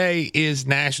 today is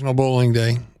National Bowling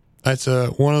Day. That's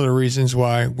one of the reasons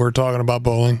why we're talking about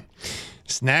bowling.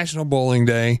 It's National Bowling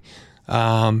Day.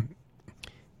 I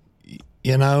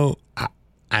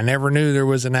never knew there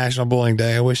was a National Bowling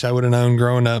Day. I wish I would have known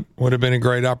growing up. Would have been a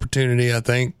great opportunity, I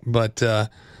think. But,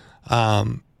 I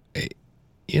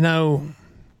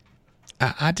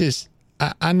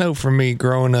know for me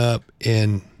growing up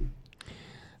and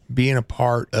being a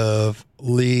part of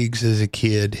leagues as a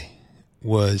kid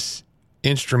was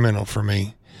instrumental for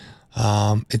me.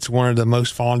 It's one of the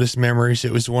most fondest memories.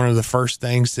 It was one of the first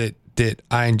things that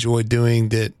I enjoyed doing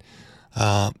that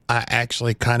I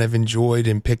actually kind of enjoyed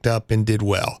and picked up and did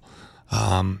well.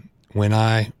 When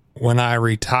I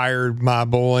retired my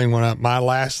bowling, my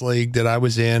last league that I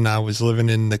was in, I was living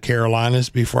in the Carolinas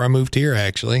before I moved here,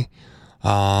 actually.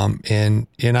 And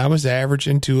I was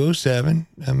averaging 207.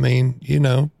 I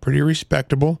mean, pretty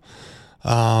respectable.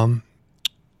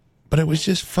 But it was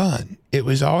just fun. It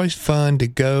was always fun to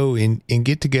go and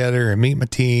get together and meet my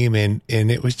team. And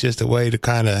it was just a way to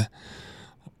kind of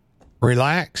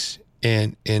relax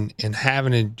and have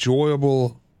an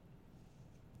enjoyable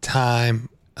time,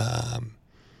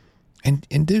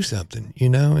 and do something,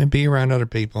 and be around other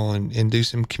people and do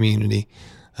some community.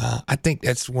 I think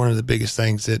that's one of the biggest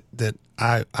things that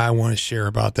I want to share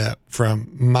about that from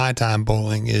my time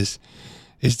bowling is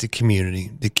the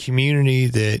community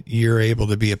that you're able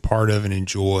to be a part of and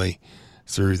enjoy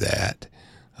through that.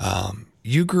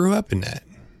 You grew up in that.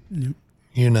 Yep.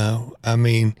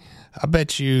 I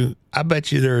bet you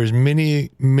there's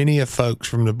many of folks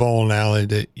from the bowling alley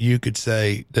that you could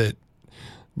say that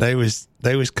they was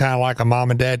kind of like a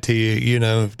mom and dad to you.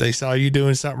 If they saw you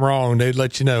doing something wrong, they'd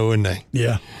let you know, wouldn't they?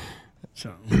 Yeah.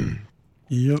 So,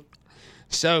 yep.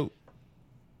 So,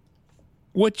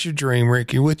 what's your dream,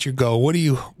 Ricky? What's your goal? What do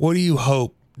you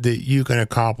hope that you can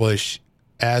accomplish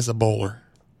as a bowler?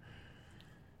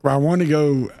 Well, I want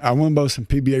to bowl some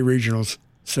PBA regionals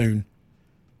soon,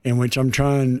 in which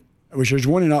there's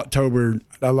one in October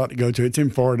that I'd like to go to. It's in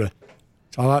Florida,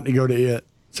 so I'd like to go to it.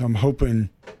 So I'm hoping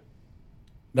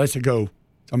that's a go.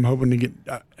 So I'm hoping to get.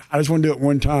 I just want to do it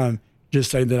one time, just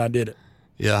say that I did it.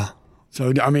 Yeah.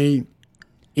 So even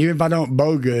if I don't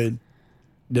bowl good,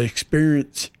 the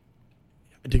experience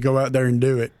to go out there and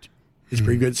do it is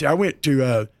pretty good. See, I went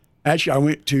to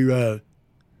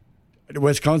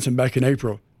Wisconsin back in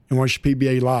April and watched the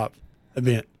PBA live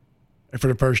event for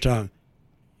the first time.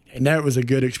 And that was a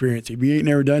good experience. If you ain't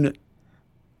never done it,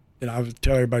 then I would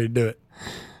tell everybody to do it.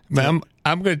 Man,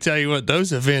 I'm going to tell you what,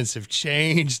 those events have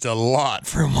changed a lot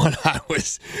from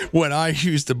when I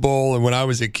used to bowl and when I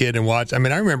was a kid and watch. I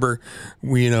mean, I remember,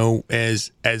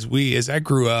 as I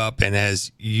grew up and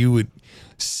as you would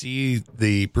see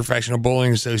the Professional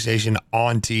Bowling Association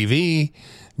on TV,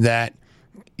 that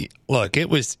look, it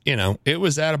was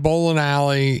at a bowling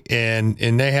alley and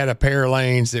they had a pair of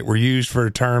lanes that were used for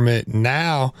a tournament.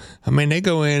 Now, they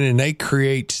go in and they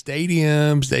create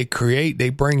stadiums, they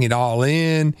bring it all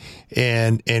in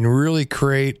and really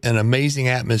create an amazing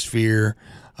atmosphere,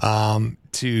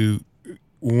 to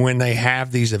when they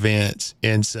have these events.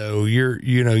 And so you're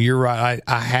right.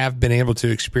 I have been able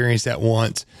to experience that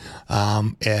once,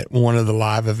 at one of the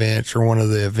live events or one of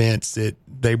the events that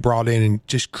they brought in and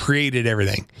just created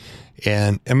everything.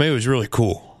 And it was really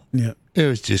cool. Yeah. It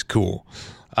was just cool.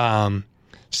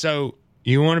 So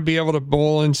you want to be able to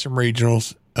bowl in some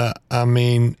regionals.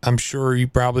 I'm sure you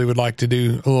probably would like to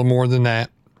do a little more than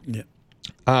that.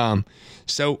 Yeah.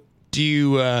 So do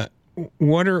you,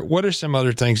 what are some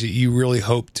other things that you really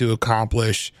hope to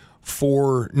accomplish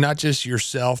for not just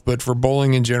yourself, but for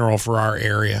bowling in general for our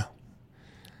area?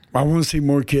 I want to see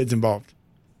more kids involved,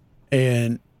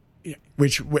 and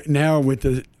which now with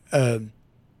the and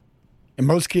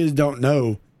most kids don't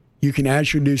know you can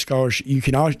actually do scholarship. You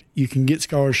can get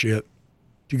scholarship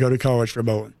to go to college for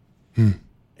bowling, and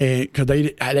because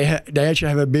they actually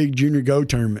have a big junior go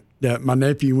tournament that my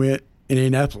nephew went in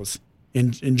Indianapolis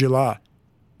in July,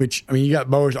 which I mean you got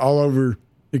bowlers all over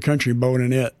the country bowling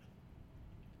in it,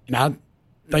 and I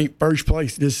think first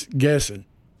place, just guessing,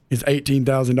 is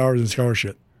 $18,000 in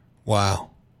scholarship. Wow.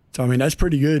 So, I mean, that's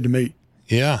pretty good to me.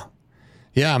 Yeah.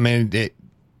 I mean,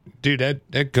 dude,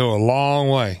 that go a long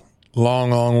way,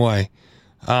 long way.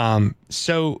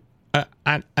 So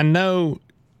I know,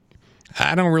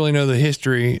 I don't really know the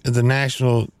history of the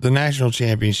national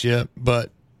championship, but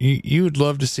you would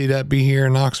love to see that be here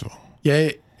in Knoxville.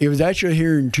 Yeah, it was actually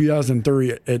here in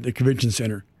 2003 at the convention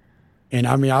center. And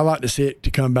I mean, I like to see it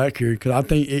to come back here because I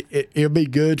think it'll be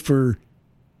good for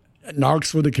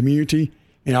Knoxville, the community,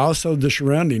 and also the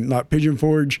surrounding, like Pigeon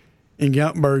Forge and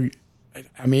Gatlinburg.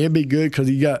 I mean, it'd be good because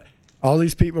you got all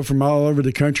these people from all over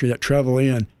the country that travel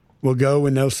in will go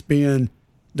and they'll spend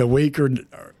the week or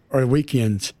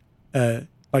weekends, like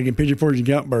in Pigeon Forge and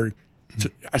Gatlinburg. So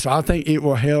I think it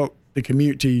will help the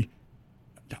community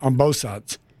on both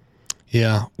sides.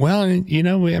 Yeah. Well, you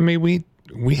know,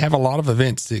 we have a lot of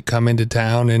events that come into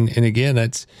town, and again,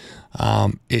 it's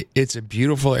a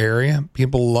beautiful area.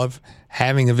 People love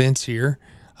having events here.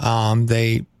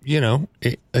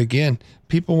 Again,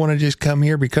 people want to just come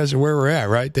here because of where we're at,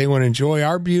 right? They want to enjoy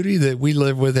our beauty that we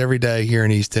live with every day here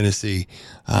in East Tennessee.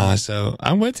 So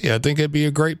I'm with you. I think it'd be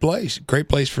a great place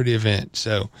for the event.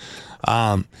 So,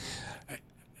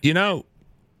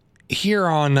 here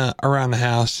on Around the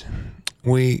House,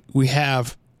 we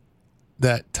have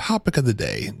that topic of the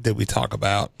day that we talk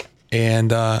about.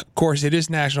 And, of course, it is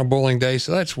National Bowling Day,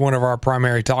 so that's one of our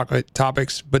primary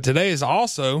topics. But today is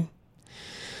also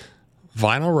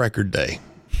Vinyl Record Day.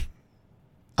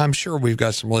 I'm sure we've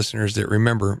got some listeners that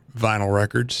remember vinyl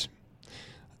records.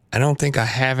 I don't think I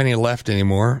have any left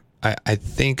anymore. I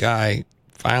think I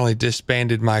finally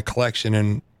disbanded my collection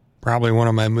in probably one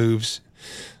of my moves.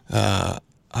 I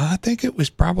think it was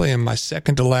probably in my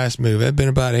second to last move. It'd been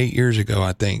about 8 years ago,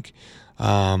 I think.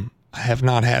 I have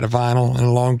not had a vinyl in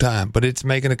a long time, but it's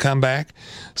making a comeback.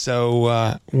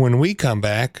 So when we come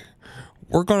back,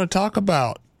 we're going to talk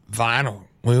about vinyl.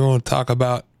 We want to talk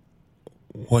about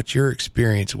what your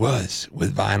experience was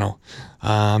with vinyl.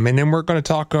 And then we're going to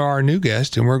talk to our new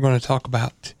guest, and we're going to talk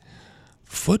about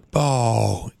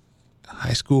football.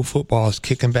 High school football is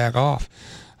kicking back off.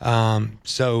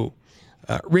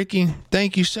 Ricky,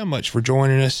 thank you so much for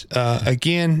joining us.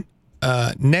 Again,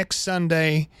 next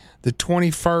Sunday, the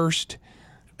 21st.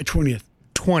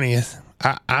 20th.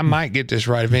 I might get this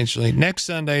right eventually. Next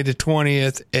Sunday, the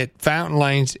 20th, at Fountain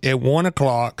Lanes at 1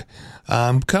 o'clock.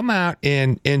 Come out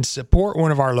and support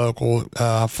one of our local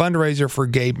fundraiser for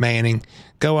Gabe Manning.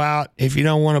 Go out. If you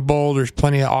don't want to bowl, there's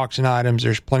plenty of auction items.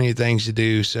 There's plenty of things to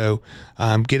do. So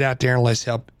get out there and let's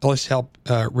help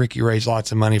Ricky raise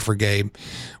lots of money for Gabe.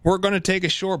 We're going to take a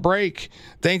short break.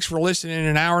 Thanks for listening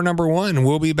in hour number 1.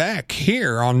 We'll be back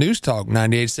here on News Talk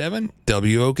 98.7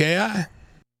 WOKI.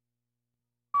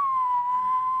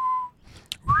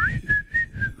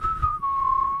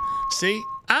 See,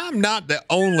 I'm not the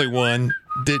only one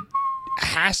that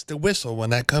has to whistle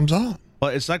when that comes on. Well,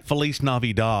 it's like Feliz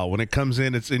Navidad. When it comes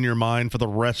in, it's in your mind for the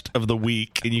rest of the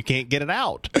week, and you can't get it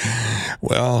out.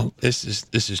 Well, this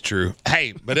is true.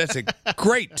 Hey, but that's a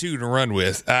great tune to run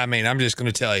with. I mean, I'm just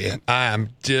going to tell you. I'm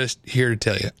just here to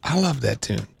tell you. I love that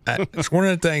tune. It's one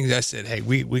of the things I said, hey,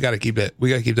 we got to keep that. We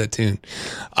got to keep that tune.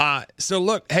 So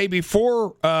look, hey,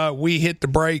 before we hit the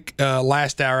break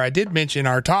last hour, I did mention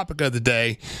our topic of the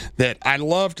day that I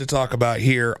love to talk about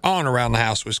here on Around the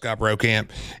House with Scott Brokamp.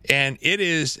 And it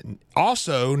is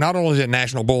also, not only is it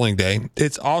National Bowling Day,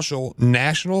 it's also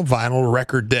National Vinyl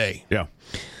Record Day. Yeah.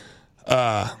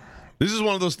 This is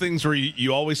one of those things where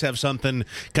you always have something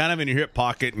kind of in your hip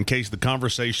pocket in case the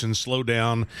conversations slow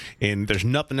down and there's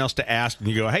nothing else to ask. And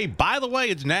you go, hey, by the way,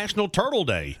 it's National Turtle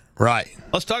Day. Right.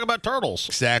 Let's talk about turtles.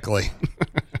 Exactly.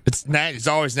 It's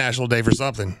always National Day for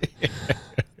something.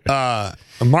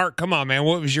 Mark, come on, man.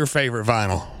 What was your favorite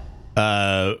vinyl?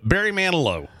 Barry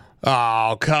Manilow.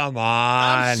 Oh, come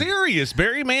on. I'm serious.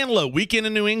 Barry Manilow, Weekend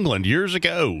in New England, years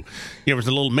ago. There was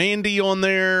a little Mandy on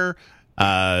there.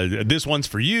 This one's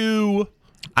for you.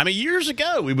 I mean, years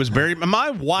ago, it was Barry. My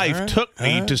wife took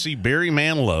me to see Barry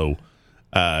Manilow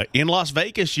in Las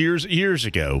Vegas years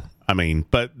ago. I mean,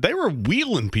 but they were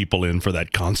wheeling people in for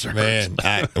that concert. Man,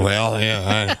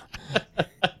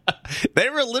 They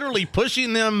were literally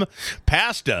pushing them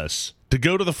past us to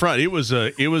go to the front. It was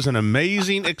an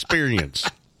amazing experience.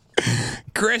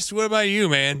 Chris, what about you,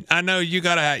 man? I know you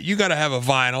gotta have a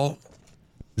vinyl.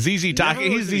 ZZ Top,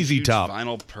 he's ZZ Top.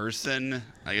 Vinyl person.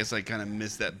 I guess I kind of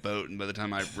missed that boat, and by the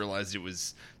time I realized it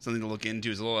was something to look into,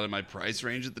 it was a little out of my price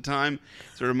range at the time.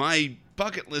 Sort of my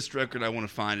bucket list record I want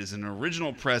to find is an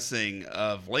original pressing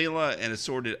of Layla and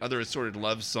other assorted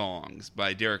love songs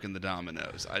by Derek and the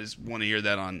Dominoes. I just want to hear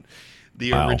that on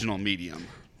the original medium.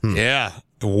 Yeah.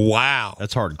 Wow.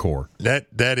 That's hardcore. That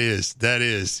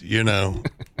is, you know,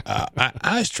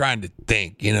 I was trying to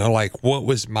think, you know, like what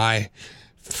was my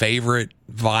favorite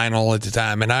vinyl at the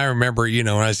time. And I remember, you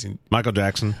know, when I was in Michael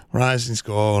Jackson. When I was in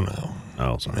school, oh no.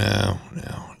 Oh, sorry. No.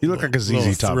 You look like a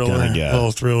ZZ Top kind of guy.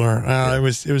 Little Thriller. It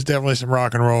was definitely some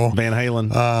rock and roll. Van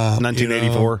Halen,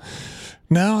 1984.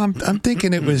 You know, no, I'm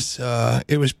thinking it was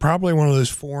probably one of those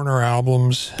Foreigner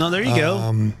albums. Oh, there you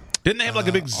go. Didn't they have like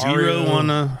a big zero on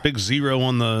the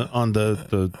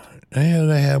Yeah,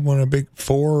 they had one, a big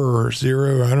 4 or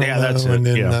 0. I don't know. That's and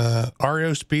it. then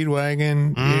REO Speedwagon,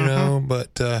 you know.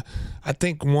 But I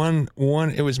think one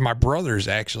it was my brother's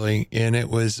actually, and it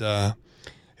was a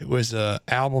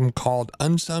album called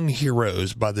 "Unsung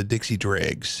Heroes" by the Dixie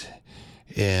Dregs,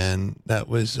 and that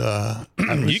was. You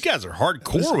guys are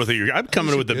hardcore with it. I'm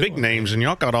coming with the big names, and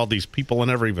y'all got all these people, and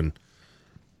never even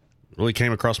really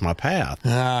came across my path.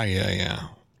 Yeah.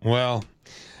 Well,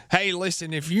 hey,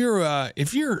 listen, if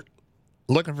you're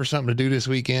looking for something to do this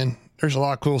weekend, there's a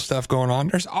lot of cool stuff going on.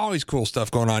 There's always cool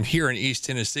stuff going on here in East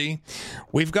Tennessee.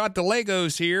 We've got the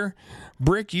Legos here.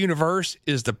 Brick Universe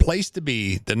is the place to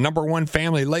be. The #1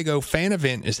 family Lego fan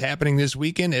event is happening this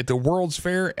weekend at the World's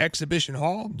Fair Exhibition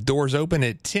Hall. Doors open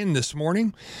at 10 this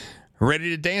morning. Ready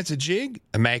to dance a jig?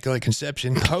 Immaculate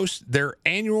Conception hosts their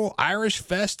annual Irish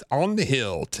Fest on the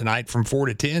Hill tonight from 4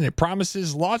 to 10. It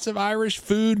promises lots of Irish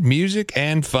food, music,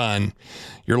 and fun.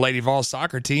 Your Lady Vols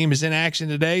soccer team is in action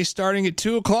today starting at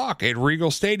 2 o'clock at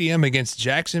Regal Stadium against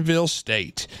Jacksonville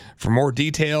State. For more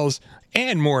details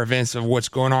and more events of what's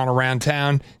going on around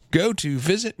town, go to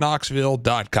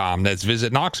visitknoxville.com. That's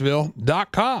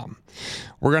visitknoxville.com.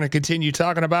 We're going to continue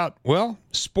talking about, well,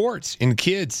 sports and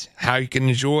kids, how you can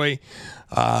enjoy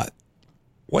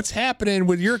what's happening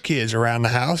with your kids around the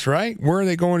house, right? Where are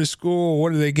they going to school?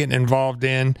 What are they getting involved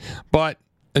in? But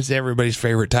it's everybody's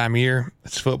favorite time of year.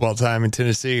 It's football time in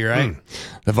Tennessee, right?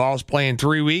 The Vols play in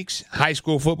 3 weeks. High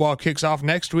school football kicks off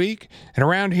next week. And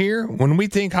around here, when we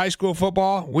think high school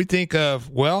football, we think of,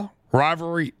 well,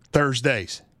 Rivalry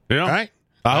Thursdays. Yeah. Right?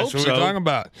 That's what we're talking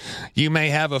about. You may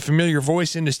have a familiar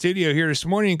voice in the studio here this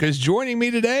morning because joining me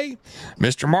today,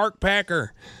 Mr. Mark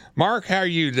Packer. Mark, how are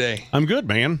you today? I'm good,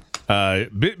 man.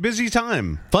 Busy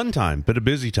time. Fun time, but a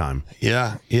busy time.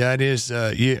 Yeah, it is.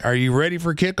 Are you ready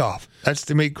for kickoff? That's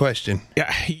the big question.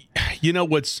 Yeah, you know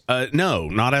what's... no,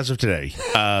 not as of today.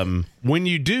 When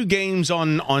you do games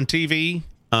on TV...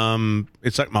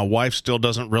 it's like my wife still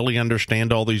doesn't really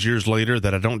understand all these years later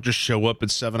that I don't just show up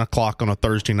at 7 o'clock on a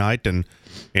Thursday night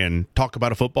and talk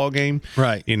about a football game.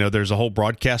 Right. You know, there's a whole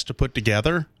broadcast to put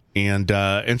together. And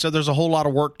so there's a whole lot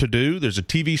of work to do. There's a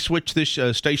TV switch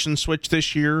station switch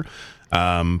this year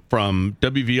from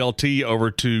WVLT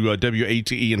over to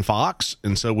WATE and Fox.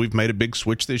 And so we've made a big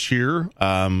switch this year.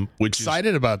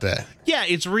 Excited about that. Yeah,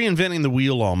 it's reinventing the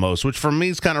wheel almost, which for me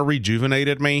has kind of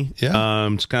rejuvenated me. Yeah.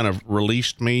 It's kind of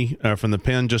released me from the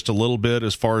pen just a little bit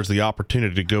as far as the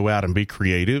opportunity to go out and be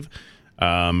creative.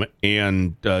 And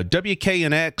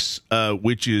WKNX,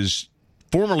 which is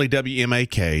formerly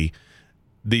WMAK,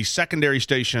 the secondary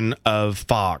station of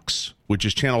Fox, which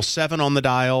is channel 7 on the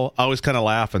dial. I always kind of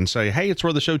laugh and say, hey, it's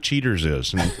where the show Cheaters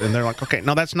is. And they're like, okay,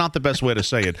 no, that's not the best way to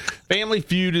say it. Family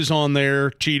Feud is on there,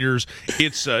 Cheaters.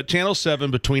 It's channel 7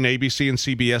 between ABC and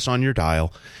CBS on your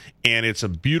dial. And it's a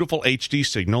beautiful HD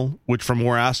signal, which from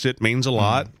where I sit means a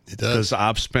lot. It does. Because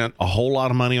I've spent a whole lot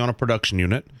of money on a production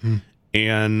unit.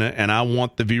 And I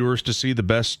want the viewers to see the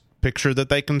best picture that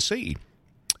they can see.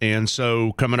 And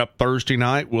so coming up Thursday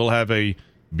night, we'll have a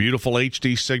beautiful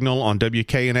HD signal on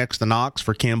WKNX, the Knox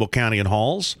for Campbell County and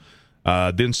Halls.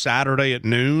 Then Saturday at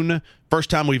noon, first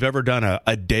time we've ever done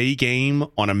a day game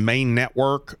on a main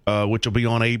network, which will be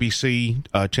on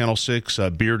ABC, Channel 6,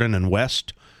 Bearden and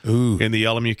West. Ooh. In the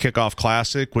LMU Kickoff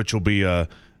Classic, which will be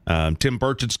Tim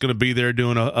Burchett's going to be there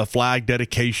doing a flag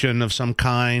dedication of some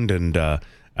kind, and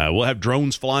we'll have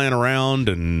drones flying around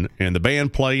and the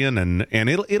band playing, and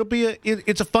it'll be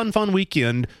it's a fun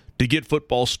weekend to get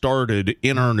football started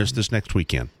in earnest this next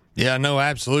weekend. Yeah, no,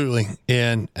 absolutely.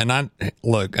 And I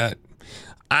look,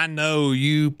 I know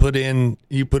you put in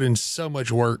so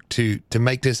much work to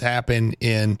make this happen.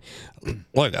 And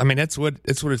look, I mean, that's what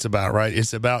it's about, right?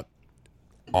 It's about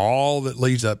all that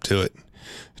leads up to it.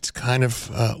 It's kind of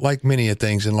like many of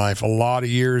things in life, a lot of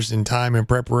years and time and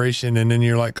preparation, and then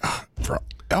you're like, oh, for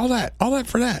all that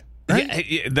for that. Right?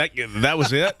 Yeah, that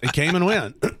was it. It came and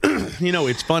went.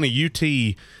 It's funny. UT,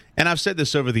 and I've said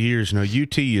this over the years.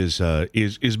 UT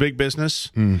is big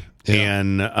business,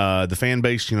 and the fan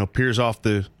base, peers off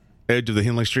the edge of the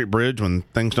Henley Street Bridge when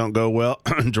things don't go well.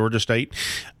 Georgia State.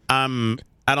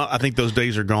 I think those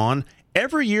days are gone.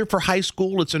 Every year for high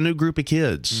school, it's a new group of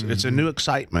kids. Mm-hmm. It's a new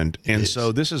excitement. And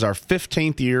so this is our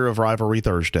 15th year of Rivalry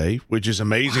Thursday, which is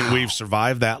amazing. Wow. We've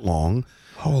survived that long.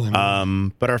 Holy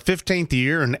moly. But our 15th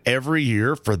year, and every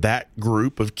year for that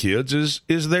group of kids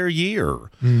is their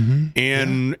year. Mm-hmm.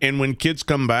 And when kids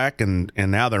come back and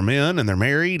now they're men and they're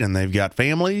married and they've got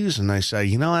families and they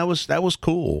say, that was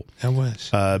cool. That was.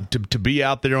 To be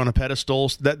out there on a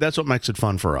pedestal, that's what makes it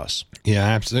fun for us. Yeah,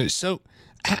 absolutely. So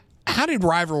how did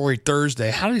Rivalry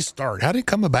Thursday, how did it start? How did it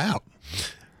come about?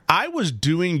 I was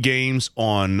doing games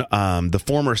on the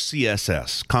former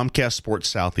CSS, Comcast Sports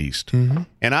Southeast, and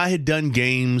I had done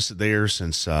games there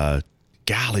since,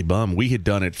 golly bum, we had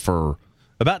done it for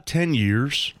about 10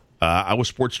 years. I was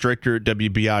sports director at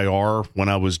WBIR when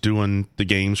I was doing the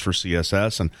games for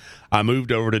CSS, and I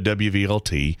moved over to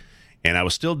WVLT, and I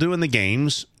was still doing the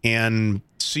games, and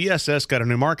CSS got a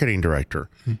new marketing director,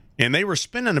 and they were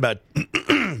spending about,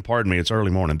 pardon me, it's early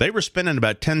morning, they were spending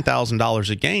about $10,000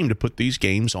 a game to put these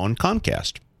games on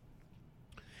Comcast.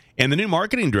 And the new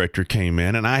marketing director came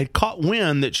in, and I had caught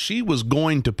wind that she was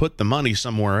going to put the money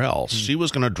somewhere else. She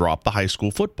was going to drop the high school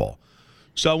football.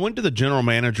 So I went to the general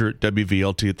manager at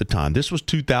WVLT at the time. This was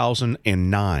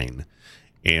 2009,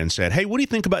 and said, hey, what do you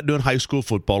think about doing high school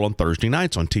football on Thursday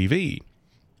nights on TV?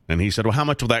 And he said, well, how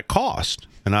much will that cost?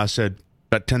 And I said,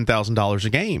 about $10,000 a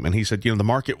game. And he said, the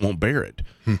market won't bear it.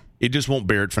 It just won't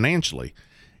bear it financially.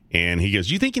 And he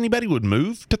goes, you think anybody would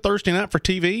move to Thursday night for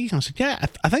TV? I said, yeah,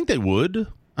 I think they would.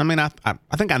 I mean, I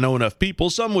think I know enough people.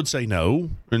 Some would say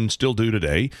no and still do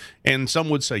today. And some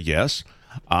would say yes.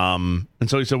 And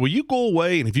so he said, well, you go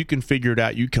away, and if you can figure it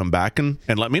out, you come back and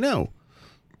let me know.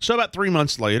 So about 3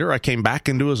 months later, I came back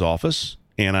into his office,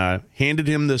 and I handed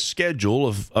him the schedule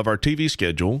of our TV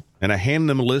schedule, and I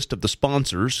handed him a list of the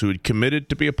sponsors who had committed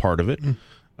to be a part of it.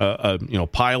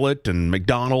 Pilot and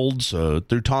McDonald's through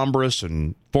Tombras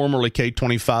and formerly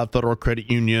K25 Federal Credit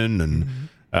Union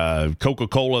and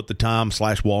Coca-Cola at the time /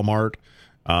 Walmart.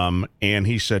 And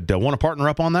he said, want to partner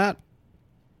up on that?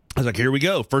 I was like, here we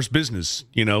go. First business,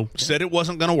 said it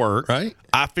wasn't going to work. Right.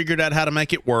 I figured out how to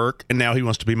make it work, and now he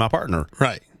wants to be my partner.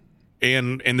 Right.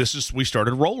 And we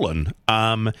started rolling.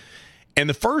 And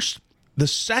the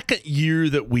second year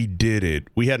that we did it,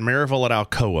 we had Maryville at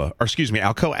Alcoa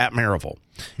at Maryville.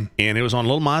 And it was on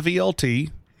Little My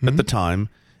VLT at the time.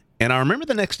 And I remember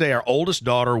the next day, our oldest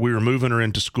daughter, we were moving her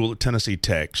into school at Tennessee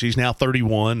Tech. She's now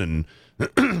 31, and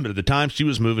but at the time she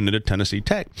was moving into Tennessee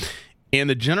Tech. And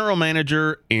the general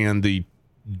manager and the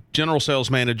general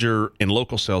sales manager and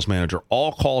local sales manager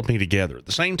all called me together at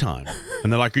the same time.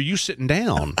 And they're like, are you sitting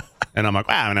down? And I'm like,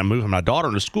 wow, and I'm moving my daughter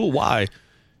into school. Why?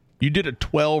 You did a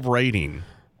 12 rating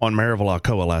on Maryville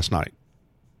Alcoa last night.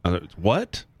 I was like,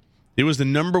 what? It was the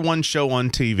 #1 show on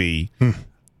TV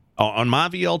on my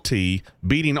VLT,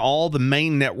 beating all the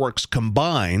main networks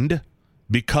combined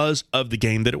because of the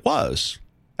game that it was.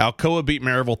 Alcoa beat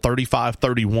Maryville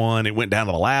 35-31. It went down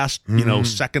to the last,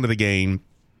 second of the game.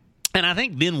 And I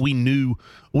think then we knew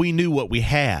what we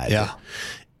had. Yeah.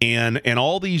 And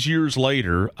all these years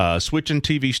later, switching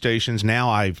TV stations, now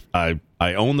I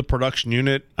own the production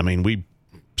unit. I mean, we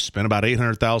spent about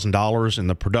 $800,000 in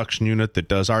the production unit that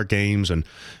does our games and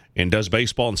does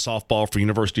baseball and softball for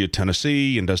University of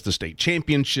Tennessee and does the state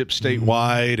championship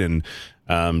statewide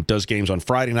and does games on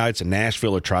Friday nights in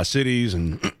Nashville or Tri-Cities.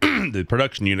 And the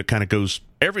production unit kind of goes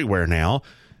everywhere now.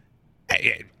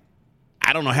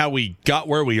 I don't know how we got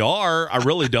where we are. I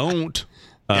really don't.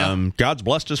 God's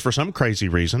blessed us for some crazy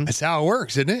reason. That's how it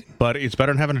works, isn't it? But it's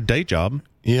better than having a day job.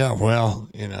 Yeah, well,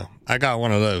 I got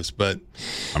one of those, but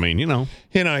I mean, you got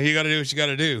to do what you got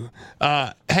to do.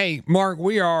 Hey, Mark,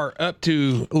 we are up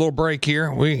to a little break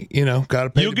here. We, got to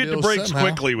pay You'll the get bills the breaks somehow.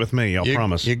 quickly with me, I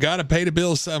promise. You got to pay the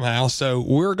bills somehow. So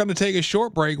we're going to take a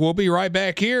short break. We'll be right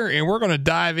back here, and we're going to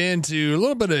dive into a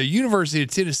little bit of University of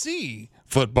Tennessee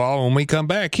football when we come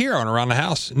back here on Around the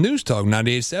House News Talk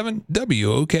 98.7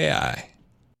 WOKI.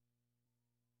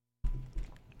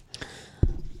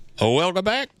 Welcome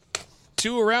back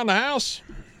to Around the House.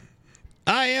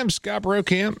 I am Scott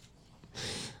Brokamp,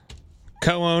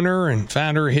 co-owner and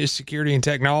founder of His Security and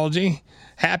Technology.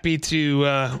 happy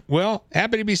to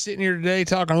be sitting here today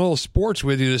talking a little sports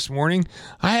with you this morning.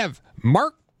 I have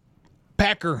Mark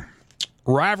Packer,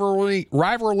 Rivalry.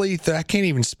 I can't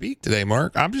even speak today,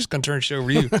 Mark. I'm just going to turn the show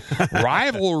over to you.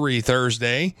 Rivalry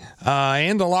Thursday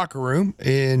and the locker room.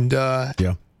 And,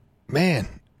 man,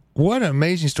 what an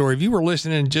amazing story. If you were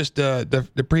listening just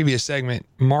the previous segment,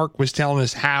 Mark was telling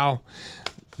us how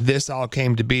this all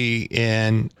came to be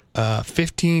in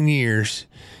 15 years.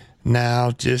 Now,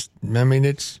 it's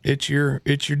your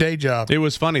day job. It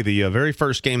was funny. The very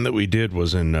first game that we did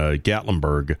was in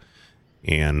Gatlinburg,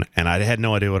 and I had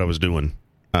no idea what I was doing.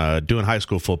 Doing high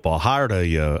school football, hired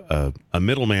a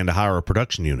middleman to hire a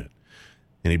production unit,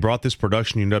 and he brought this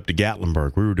production unit up to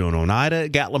Gatlinburg. We were doing Oneida,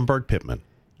 Gatlinburg, Pittman.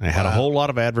 I had a whole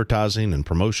lot of advertising and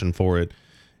promotion for it,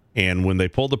 and when they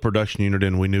pulled the production unit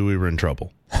in, we knew we were in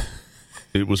trouble.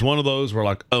 It was one of those where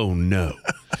like, oh no.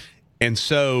 And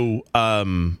so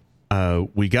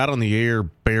we got on the air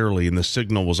barely, and the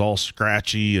signal was all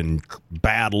scratchy and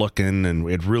bad looking, and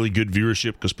we had really good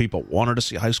viewership because people wanted to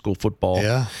see high school football.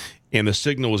 Yeah. And the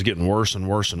signal was getting worse and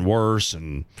worse and worse,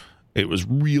 and it was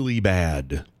really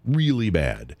bad, really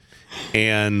bad.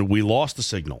 And we lost the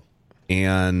signal.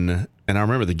 And I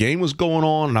remember the game was going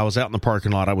on, and I was out in the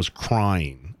parking lot. I was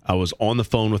crying. I was on the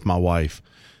phone with my wife.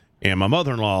 And my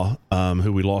mother-in-law,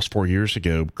 who we lost 4 years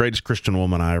ago, greatest Christian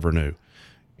woman I ever knew.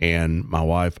 And my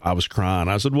wife, I was crying.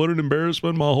 I said, what an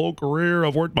embarrassment, my whole career.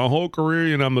 I've worked my whole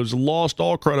career, and I've just lost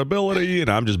all credibility,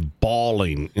 and I'm just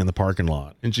bawling in the parking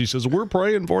lot. And she says, we're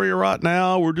praying for you right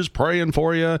now. We're just praying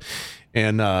for you.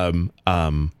 And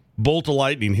bolt of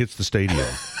lightning hits the stadium.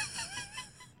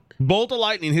 Bolt of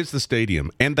lightning hits the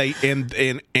stadium. And they and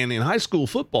in high school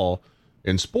football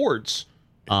and sports,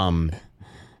 when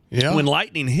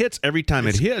lightning hits, every time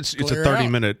it hits, it's a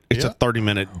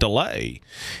 30-minute delay.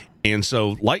 And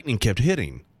so lightning kept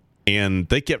hitting, and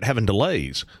they kept having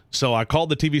delays. So I called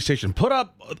the TV station, put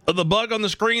up the bug on the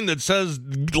screen that says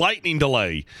lightning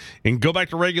delay, and go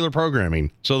back to regular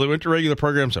programming. So they went to regular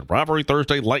programs, said Rivalry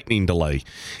Thursday, lightning delay.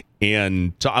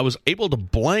 And so I was able to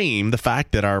blame the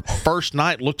fact that our first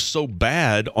night looked so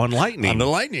bad on lightning. On the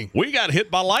lightning. We got hit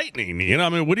by lightning.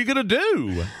 What are you going to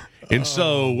do? And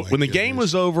so when the game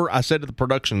was over, I said to the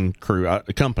production crew,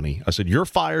 company, I said, you're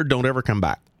fired. Don't ever come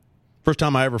back. First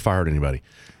time I ever fired anybody.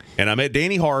 And I met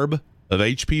Danny Harb of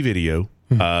HP Video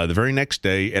the very next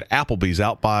day at Applebee's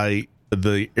out by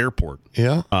the airport.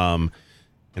 Yeah. And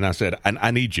I said,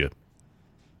 I need you.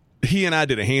 He and I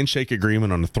did a handshake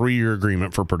agreement on a 3-year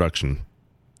agreement for production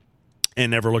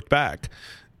and never looked back.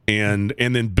 And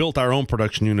then built our own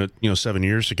production unit, 7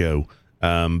 years ago.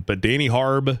 But Danny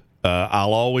Harb,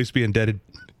 I'll always be indebted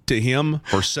to him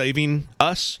for saving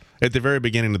us at the very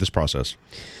beginning of this process.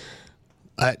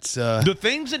 That's the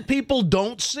things that people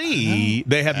don't see,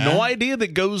 they have no idea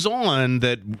that goes on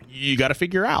that you got to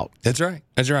figure out. That's right.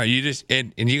 You just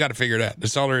and you got to figure it out.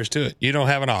 That's all there is to it. You don't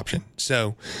have an option.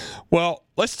 So, well,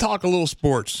 let's talk a little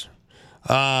sports.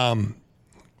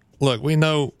 Look, we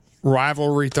know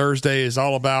Rivalry Thursday is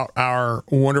all about our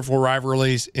wonderful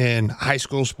rivalries in high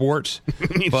school sports.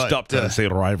 Stop trying to say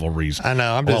rivalries. I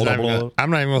know. I'm not even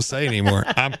going to say it anymore.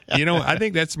 I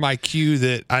think that's my cue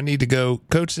that I need to go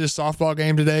coach this softball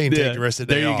game today and take the rest of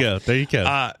the day off. There you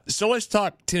go. So let's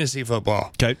talk Tennessee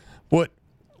football. Okay.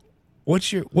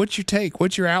 What's your take?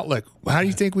 What's your outlook? How do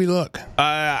you think we look?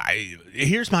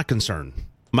 Here's my concern.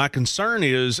 My concern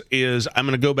is I'm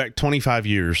going to go back 25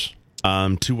 years.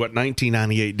 To what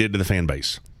 1998 did to the fan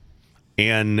base.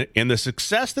 And the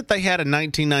success that they had in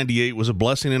 1998 was a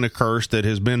blessing and a curse that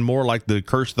has been more like the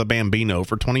curse of the Bambino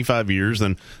for 25 years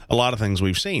than a lot of things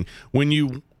we've seen.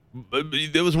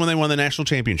 It was when they won the national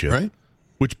championship. Right.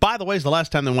 Which, by the way, is the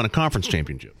last time they won a conference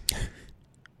championship.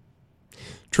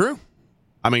 True.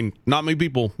 I mean, not many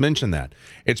people mention that.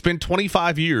 It's been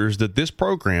 25 years that this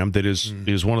program that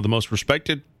is one of the most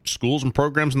respected schools and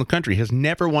programs in the country has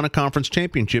never won a conference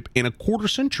championship in a quarter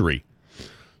century.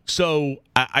 So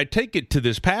I take it to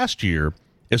this past year,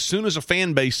 as soon as a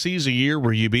fan base sees a year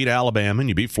where you beat Alabama and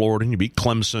you beat Florida and you beat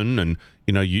Clemson and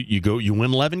you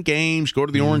win 11 games, go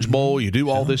to the Orange Bowl, you do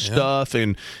all this stuff,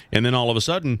 and then all of a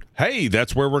sudden, hey,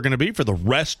 that's where we're going to be for the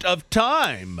rest of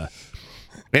time.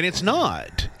 And it's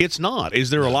not. It's not. Is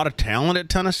there a lot of talent at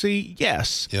Tennessee?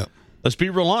 Yes. Yep. Let's be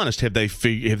real honest. Have they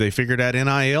figured out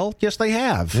NIL? Yes, they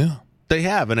have. Yeah. They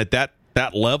have. And at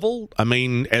that level, I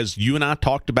mean, as you and I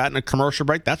talked about in a commercial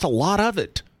break, that's a lot of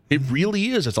it. It really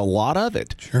is. It's a lot of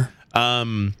it. Sure.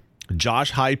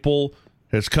 Josh Heupel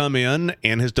has come in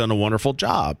and has done a wonderful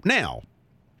job. Now,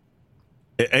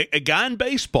 a guy in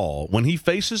baseball, when he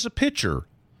faces a pitcher,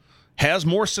 has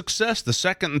more success the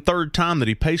second and third time that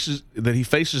he faces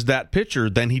that pitcher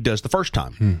than he does the first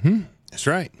time. Mm-hmm. That's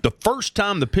right. The first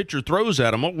time the pitcher throws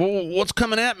at him, what's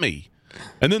coming at me?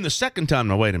 And then the second time,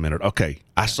 no, wait a minute. Okay,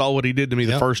 I saw what he did to me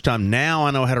the first time. Now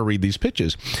I know how to read these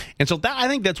pitches. And so I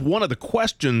think that's one of the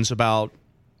questions about,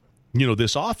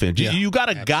 this offense. Yeah, you got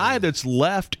a guy that's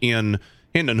left in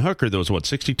Hendon Hooker that was,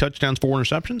 60 touchdowns, 4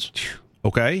 interceptions?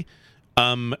 Okay.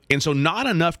 And so not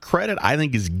enough credit, I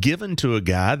think, is given to a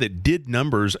guy that did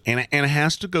numbers and it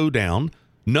has to go down,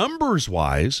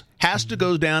 numbers-wise, has to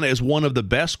go down as one of the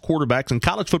best quarterbacks in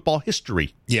college football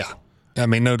history. Yeah. I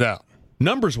mean, no doubt.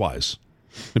 Numbers-wise.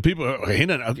 The people,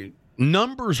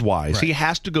 numbers-wise, he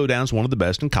has to go down as one of the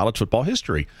best in college football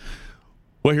history.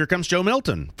 Well, here comes Joe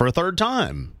Milton for a third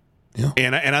time. Yeah.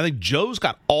 And I think Joe's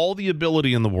got all the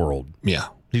ability in the world. Yeah.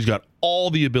 He's got all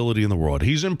the ability in the world.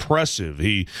 He's impressive.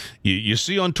 You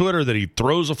see on Twitter that he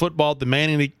throws a football at the man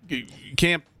and he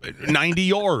can't 90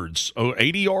 yards or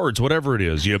 80 yards, whatever it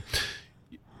is.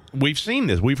 We've seen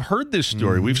this. We've heard this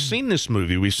story. We've seen this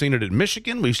movie. We've seen it at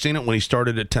Michigan. We've seen it when he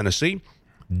started at Tennessee.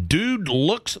 Dude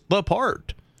looks the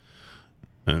part.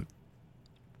 We're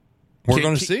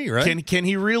going to see, right? Can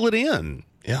he reel it in?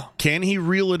 Yeah. Can he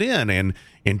reel it in?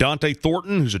 And Dante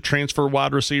Thornton, who's a transfer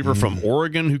wide receiver from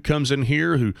Oregon, who comes in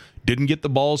here, who didn't get the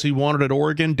balls he wanted at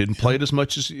Oregon, didn't play it as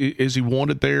much as he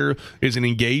wanted there, is an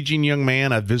engaging young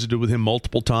man. I've visited with him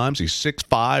multiple times. He's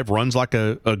 6'5", runs like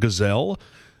a gazelle.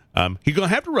 He's going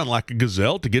to have to run like a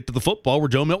gazelle to get to the football where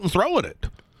Joe Milton's throwing it.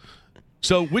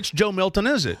 So which Joe Milton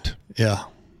is it? Yeah.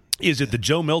 Is it the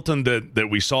Joe Milton that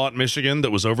we saw at Michigan that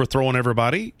was overthrowing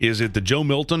everybody? Is it the Joe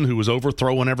Milton who was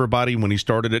overthrowing everybody when he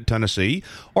started at Tennessee?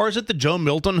 Or is it the Joe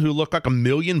Milton who looked like $1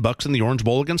 million in the Orange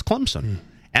Bowl against Clemson?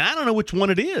 And I don't know which one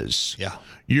it is. Yeah.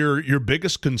 Your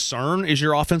biggest concern is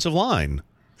your offensive line.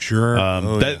 Sure.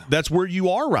 That's where you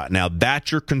are right now.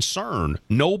 That's your concern.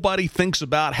 Nobody thinks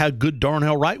about how good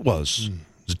Darnell Wright was. He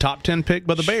was a top 10 pick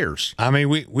by the Bears. I mean,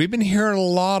 we've been hearing a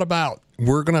lot about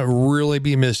we're going to really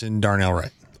be missing Darnell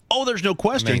Wright. Oh, there's no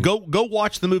question. I mean, go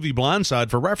watch the movie Blindside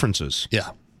for references. Yeah.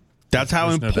 That's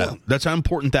how important. That's how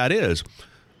important that is.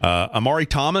 Amari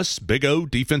Thomas, Big O,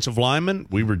 defensive lineman.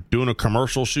 We were doing a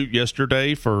commercial shoot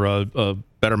yesterday for a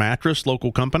Better Mattress,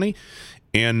 local company,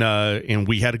 and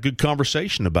we had a good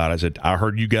conversation about it. I said, I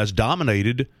heard you guys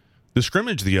dominated the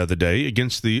scrimmage the other day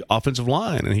against the offensive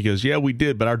line, and he goes, yeah, we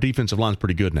did, but our defensive line's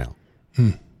pretty good now.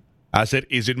 I said,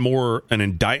 is it more an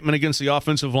indictment against the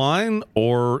offensive line,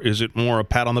 or is it more a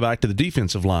pat on the back to the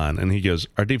defensive line? And he goes,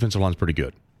 our defensive line's pretty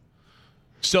good.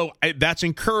 So that's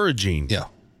encouraging. Yeah.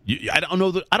 I don't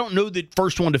know that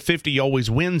first 1 to 50 always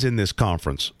wins in this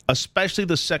conference, especially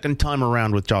the second time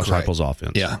around with Josh Heupel's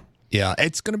offense. Yeah. Yeah,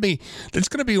 it's going to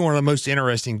be one of the most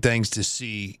interesting things to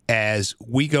see as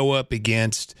we go up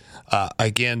against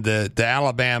again the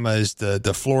Alabamas,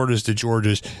 the Floridas, the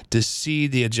Georgias, to see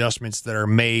the adjustments that are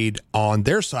made on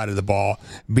their side of the ball,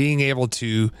 being able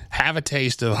to have a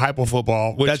taste of Heupel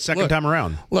football. That second time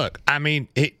around. Look, I mean,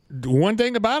 one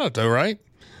thing about it though, right?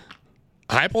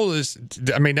 Heupel is,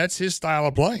 I mean, that's his style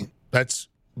of play.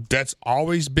 That's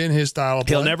always been his style of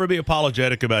play. He'll never be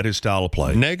apologetic about his style of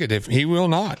play. Negative. He will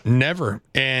not. Never.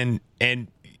 And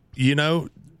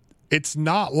it's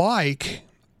not like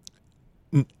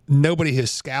nobody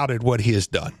has scouted what he has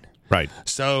done. Right.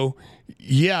 So,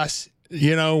 yes,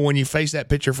 when you face that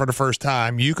pitcher for the first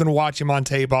time, you can watch him on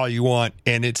tape all you want,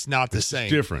 and it's not the same.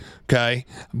 It's different. Okay?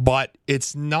 But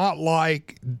it's not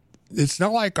like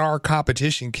our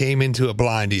competition came into it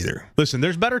blind either. Listen,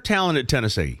 there's better talent at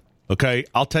Tennessee. Okay,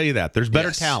 I'll tell you that. There's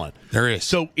better talent. There is.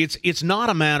 So it's not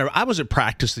a matter. I was at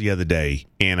practice the other day,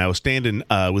 and I was standing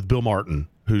with Bill Martin,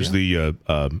 who's the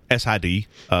SID,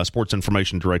 Sports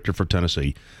Information Director for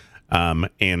Tennessee.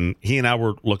 And he and I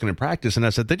were looking at practice, and I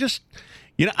said, they just,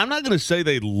 I'm not going to say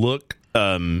they look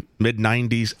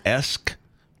mid-90s-esque,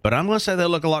 but I'm going to say they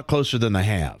look a lot closer than they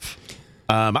have.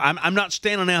 I'm not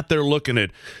standing out there looking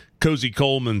at Cozy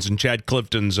Coleman's and Chad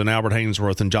Clifton's and Albert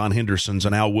Haynesworth and John Henderson's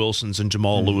and Al Wilson's and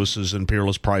Jamal Lewis's and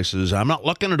Peerless Price's. I'm not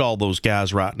looking at all those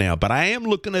guys right now, but I am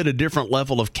looking at a different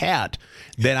level of cat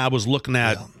than I was looking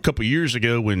at a couple of years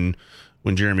ago when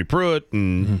Jeremy Pruitt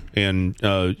and Derek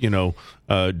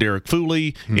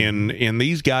Fooley and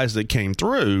these guys that came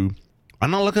through. I'm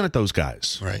not looking at those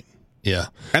guys. Right. Yeah.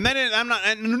 And then I'm not,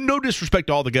 and no disrespect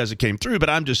to all the guys that came through,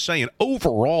 but I'm just saying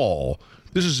overall,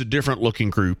 this is a different looking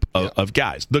group of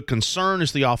guys. The concern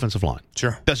is the offensive line.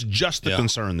 Sure. That's just the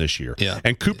concern this year. Yeah.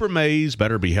 And Cooper Mays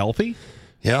better be healthy.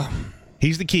 Yeah.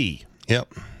 He's the key.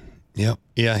 Yep.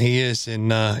 Yeah, he is.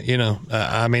 And,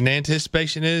 I mean, the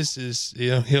anticipation is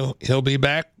he'll be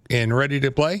back and ready to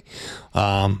play.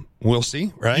 We'll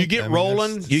see, right? You get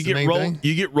rolling. You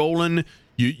get rolling.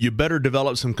 You better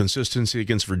develop some consistency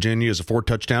against Virginia as a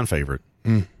 4-touchdown favorite.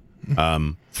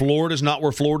 Florida's not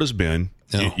where Florida's been.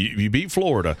 No. You beat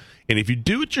Florida, and if you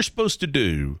do what you're supposed to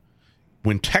do,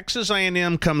 when Texas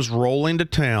A&M comes rolling to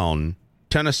town,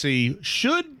 Tennessee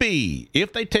should be,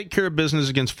 if they take care of business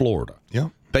against Florida,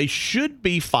 they should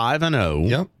be 5-0.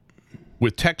 Yep.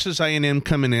 With Texas A&M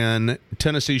coming in,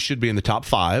 Tennessee should be in the top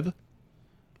 5.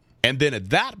 And then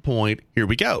at that point, here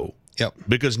we go. Yep.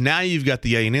 Because now you've got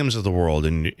the A&Ms of the world,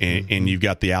 and you've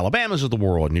got the Alabamas of the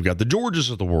world, and you've got the Georgias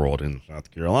of the world, and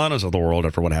South Carolinas of the world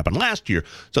after what happened last year.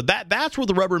 So that's where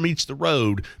the rubber meets the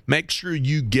road. Make sure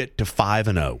you get to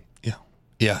 5-0.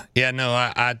 Yeah. No,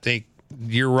 I think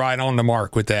you're right on the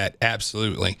mark with that.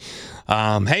 Absolutely.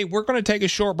 Hey, we're going to take a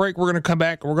short break. We're going to come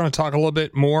back. We're going to talk a little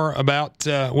bit more about,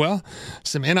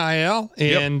 some NIL.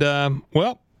 And,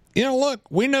 look,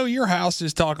 we know your house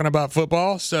is talking about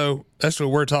football, so that's what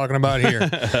we're talking about here.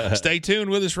 Stay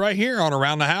tuned with us right here on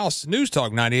Around the House, News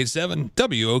Talk 98.7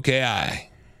 WOKI.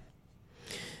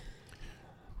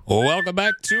 Well, welcome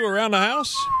back to Around the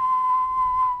House.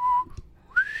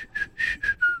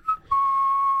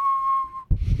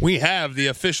 We have the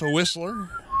official whistler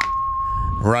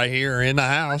right here in the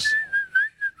house,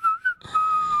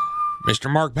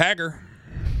 Mr. Mark Packer.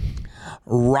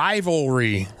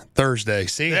 Rivalry Thursday.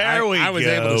 See, I was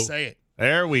able to say it.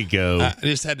 There we go. I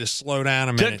just had to slow down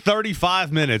a minute. Took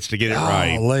 35 minutes to get it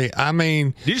right. I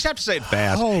mean, you just have to say it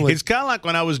fast. It's kind of like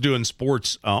when I was doing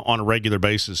sports on a regular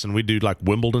basis, and we do like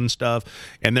Wimbledon stuff,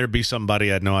 and there'd be somebody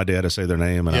I had no idea how to say their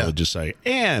name, and I would just say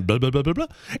and blah blah blah blah blah,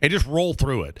 and just roll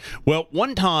through it. Well,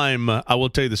 one time I will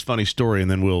tell you this funny story,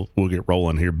 and then we'll get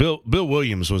rolling here. Bill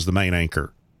Williams was the main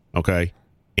anchor, okay,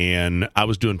 and I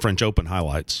was doing French Open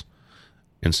highlights.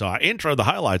 And so I introed the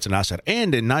highlights, and I said,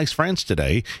 and in nice France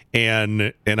today.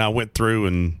 And I went through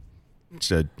and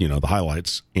said, the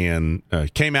highlights. And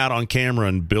came out on camera,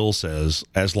 and Bill says,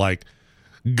 as like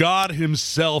God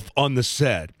himself on the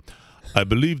set, I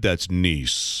believe that's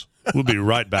Nice. We'll be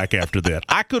right back after that.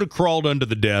 I could have crawled under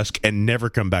the desk and never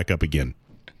come back up again.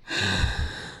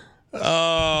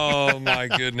 Oh, my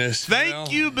goodness.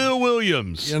 Thank you, Bill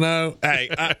Williams. Hey,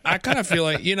 I kind of feel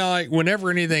like, like whenever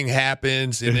anything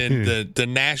happens and then the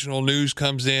national news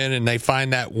comes in and they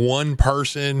find that one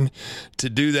person to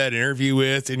do that interview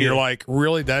with, and you're like,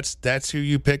 really, that's who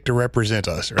you picked to represent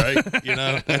us, right?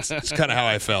 That's kind of how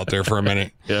I felt there for a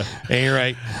minute. Yeah. Hey, you're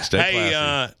right. Stay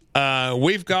classy.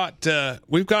 We've got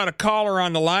a caller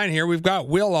on the line here. We've got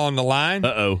Will on the line.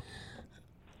 Uh-oh.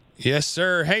 Yes,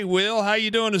 sir. Hey, Will, how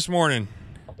you doing this morning?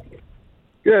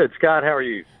 Good, Scott. How are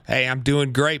you? Hey, I'm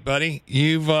doing great, buddy.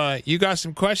 You got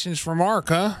some questions for Mark,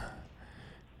 huh?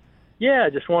 Yeah, I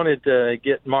just wanted to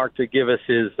get Mark to give us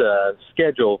his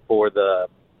schedule for the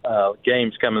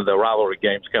the rivalry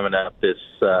games coming up this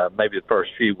maybe the first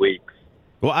few weeks.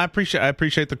 Well, I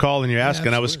appreciate the call and you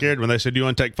asking. I was scared when they said, "Do you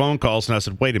want to take phone calls?" And I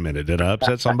said, "Wait a minute, did I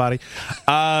upset somebody?"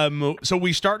 So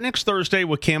we start next Thursday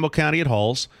with Campbell County at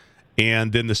Halls.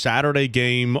 And then the Saturday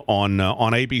game on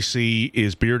ABC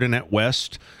is Bearden at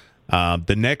West.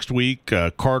 The next week,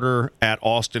 Carter at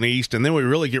Austin East. And then we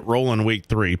really get rolling week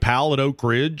 3. Powell at Oak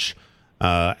Ridge,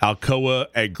 Alcoa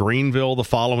at Greenville the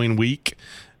following week.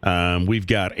 We've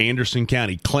got Anderson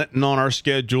County Clinton on our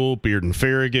schedule, Bearden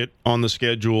Farragut on the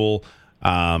schedule.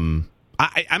 I'm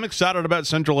excited about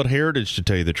Central at Heritage, to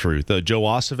tell you the truth. Joe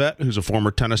Ossovet, who's a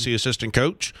former Tennessee assistant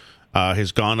coach,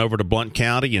 has gone over to Blount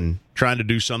County and trying to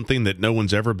do something that no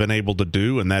one's ever been able to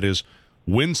do, and that is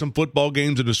win some football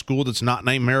games in a school that's not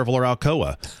named Maryville or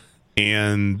Alcoa.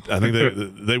 And I think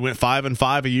they went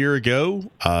 5-5 a year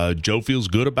ago. Joe feels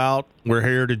good about where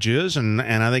Heritage is, and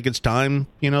I think it's time,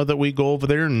 that we go over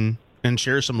there and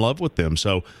share some love with them.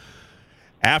 So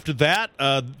after that,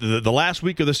 the last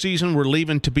week of the season, we're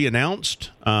leaving to be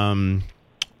announced.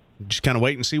 Just kind of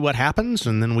wait and see what happens,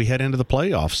 and then we head into the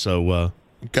playoffs. So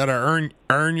got to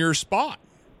earn your spot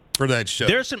for that show.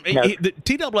 There's some. The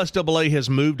TSSAA has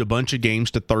moved a bunch of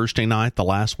games to Thursday night the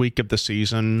last week of the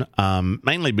season,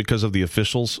 mainly because of the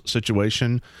officials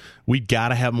situation. We got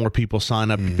to have more people sign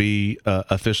up to be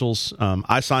officials.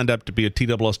 I signed up to be a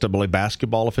TSSAA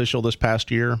basketball official this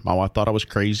past year. My wife thought I was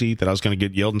crazy, that I was going to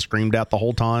get yelled and screamed at the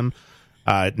whole time.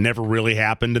 It never really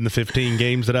happened in the 15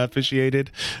 games that I officiated.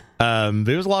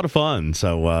 It was a lot of fun.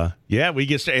 So, we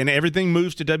get and everything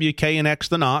moves to WKNX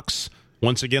the Knox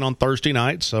once again on Thursday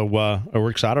night. So we're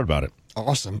excited about it.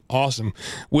 Awesome.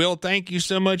 Will, thank you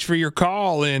so much for your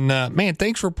call. And, man,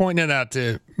 thanks for pointing it out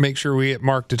to make sure we get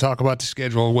Mark to talk about the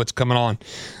schedule of what's coming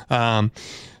on.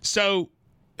 So,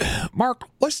 Mark,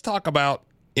 let's talk about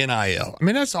NIL. I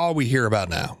mean, that's all we hear about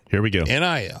now. Here we go.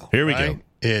 NIL. Here we right? go.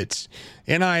 It's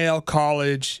NIL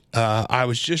college. I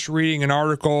was just reading an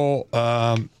article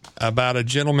about a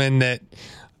gentleman that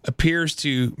appears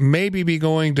to maybe be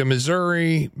going to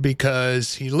Missouri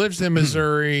because he lives in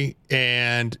Missouri,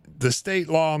 and the state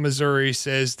law in Missouri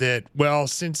says that, well,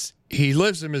 since he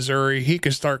lives in Missouri, he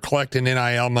can start collecting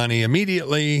NIL money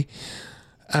immediately.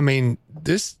 I mean,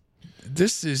 this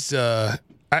is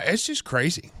it's just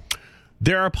crazy.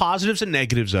 There are positives and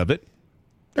negatives of it,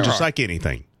 like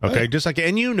anything. Okay, just like,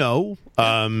 and your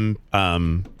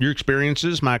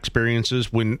experiences, my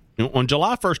experiences, when on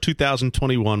July 1st,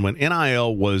 2021, when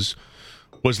NIL was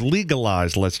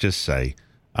legalized, let's just say,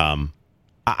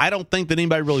 I don't think that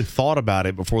anybody really thought about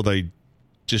it before they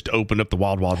just opened up the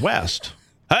Wild Wild West.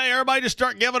 Hey, everybody just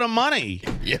start giving them money.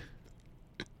 Yeah.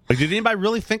 Like, did anybody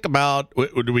really think about, are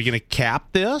we going to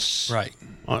cap this? Right.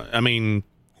 I mean,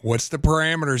 what's the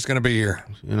parameters going to be here?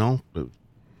 You know,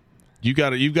 you've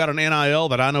got an NIL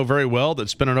that I know very well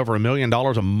that's spending over $1 million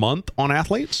a month on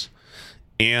athletes,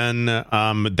 and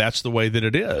that's the way that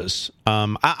it is.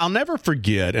 I'll never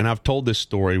forget, and I've told this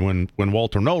story when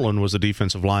Walter Nolan was a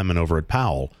defensive lineman over at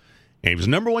Powell, and he was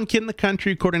the number one kid in the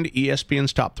country according to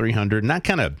ESPN's Top 300, and I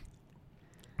kind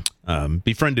of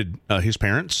befriended his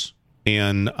parents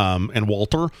and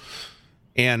Walter,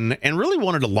 and really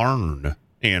wanted to learn.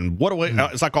 And what a way,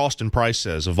 it's like Austin Price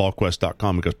says of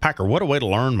VolQuest.com, because Packer, what a way to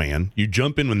learn, man. You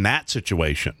jump in that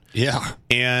situation. Yeah.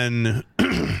 And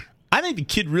I think the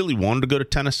kid really wanted to go to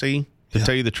Tennessee, to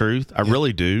tell you the truth. I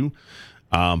really do.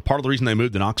 Part of the reason they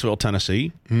moved to Knoxville,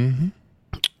 Tennessee.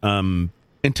 Mm-hmm.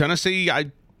 In Tennessee,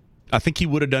 I think he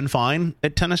would have done fine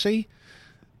at Tennessee.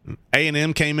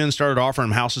 A&M came in and started offering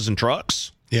him houses and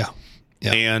trucks. Yeah.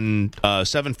 And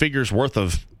 7 figures worth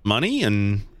of money,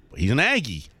 and he's an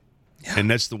Aggie. Yeah.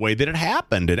 And that's the way that it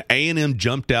happened. And A&M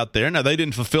jumped out there. Now, they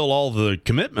didn't fulfill all the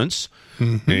commitments,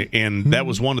 and that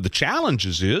was one of the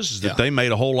challenges is that they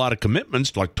made a whole lot of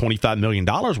commitments, like $25 million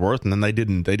worth, and then they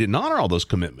didn't honor all those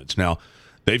commitments. Now,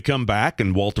 they've come back,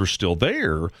 and Walter's still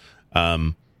there.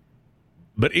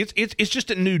 But it's just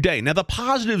a new day. Now, the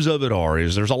positives of it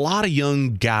is there's a lot of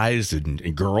young guys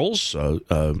and girls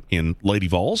in Lady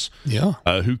Vols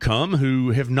who come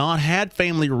who have not had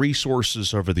family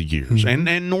resources over the years,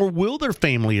 and nor will their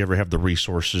family ever have the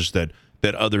resources that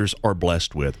others are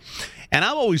blessed with. And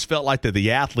I've always felt like that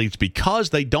the athletes,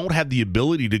 because they don't have the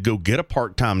ability to go get a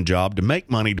part-time job, to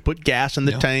make money, to put gas in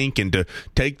the tank, and to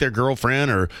take their girlfriend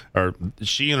or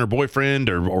she and her boyfriend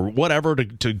or whatever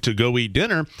to go eat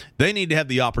dinner, they need to have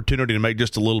the opportunity to make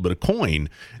just a little bit of coin.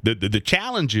 The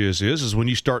challenge is when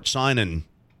you start signing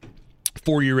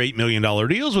 4-year, $8 million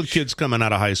deals with kids coming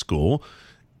out of high school,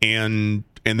 and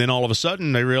then all of a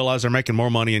sudden they realize they're making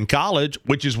more money in college,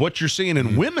 which is what you're seeing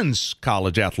in women's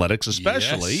college athletics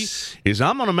especially, is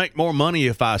I'm going to make more money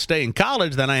if I stay in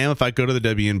college than I am if I go to the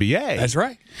WNBA. That's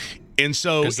right. And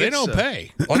so because they don't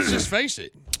pay. Let's just face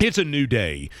it. It's a new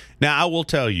day. Now, I will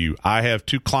tell you, I have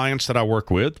 2 clients that I work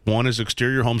with. One is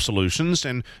Exterior Home Solutions,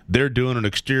 and they're doing an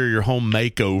exterior home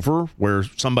makeover where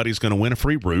somebody's going to win a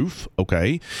free roof,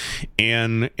 okay?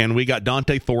 And we got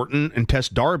Dante Thornton and Tess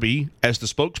Darby as the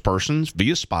spokespersons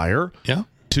via Spire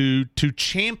to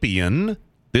champion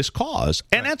this cause.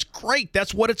 And that's great.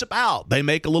 That's what it's about. They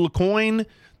make a little coin,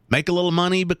 make a little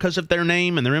money because of their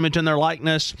name and their image and their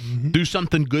likeness, do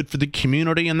something good for the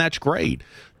community, and that's great.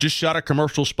 Just shot a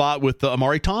commercial spot with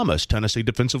Amari Thomas, Tennessee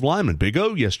defensive lineman, Big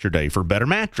O, yesterday for Better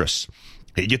Mattress.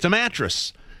 He gets a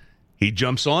mattress. He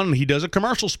jumps on and he does a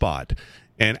commercial spot.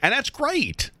 And that's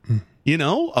great. You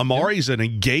know, Amari's an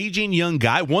engaging young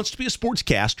guy, wants to be a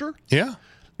sportscaster. Yeah.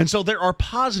 And so there are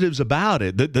positives about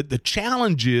it. The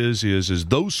challenge is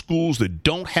those schools that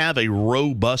don't have a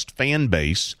robust fan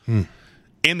base.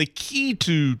 And the key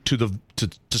to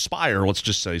Spire, let's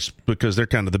just say, because they're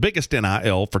kind of the biggest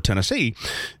NIL for Tennessee,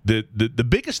 the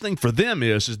biggest thing for them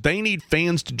is they need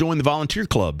fans to join the volunteer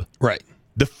club. Right.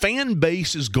 The fan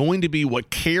base is going to be what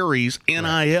carries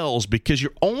NILs, because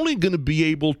you're only going to be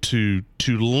able to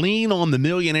lean on the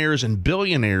millionaires and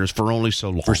billionaires for only so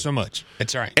long. For so much.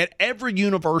 That's right. At every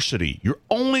university, you're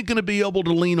only going to be able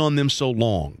to lean on them so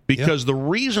long, because the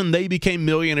reason they became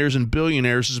millionaires and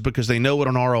billionaires is because they know what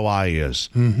an ROI is.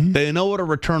 They know what a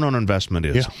return on investment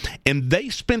is. And they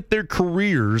spent their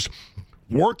careers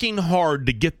working hard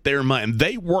to get their money. And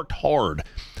they worked hard.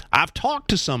 I've talked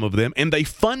to some of them, and they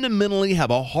fundamentally have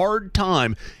a hard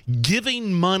time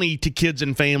giving money to kids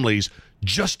and families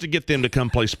just to get them to come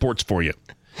play sports for you.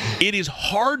 It is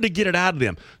hard to get it out of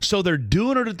them. So they're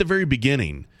doing it at the very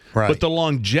beginning. Right. But the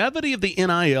longevity of the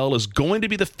NIL is going to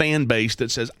be the fan base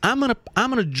that says, I'm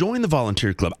gonna join the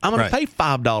volunteer club. I'm gonna pay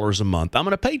 $5 a month. I'm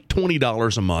gonna pay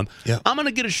 $20 a month. Yeah. I'm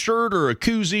gonna get a shirt or a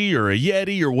koozie or a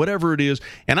Yeti or whatever it is,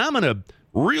 and I'm gonna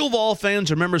real Vol fans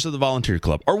are members of the volunteer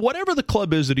club or whatever the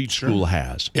club is that each school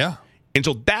has. Yeah. And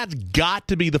so that's got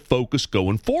to be the focus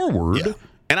going forward. Yeah.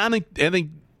 And I think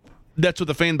that's what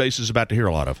the fan base is about to hear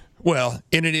a lot of. Well,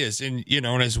 and it is. And,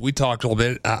 and as we talked a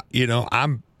little bit,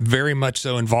 I'm very much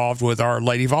so involved with our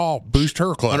Lady Vol Boost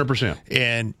Her Club.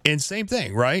 100%. And same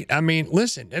thing, right? I mean,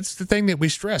 listen, that's the thing that we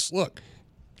stress. Look,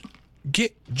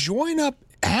 join up,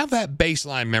 have that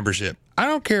baseline membership. I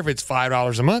don't care if it's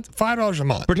 $5 a month, $5 a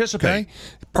month. Participate. Okay?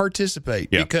 Participate.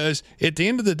 Yeah. Because at the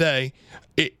end of the day,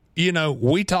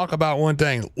 we talk about one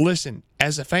thing. Listen,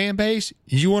 as a fan base,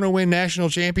 you want to win national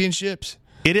championships?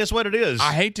 It is what it is.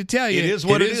 I hate to tell you. It is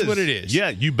what it is. What it is. Yeah,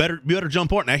 you better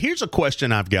jump on it. Now, here's a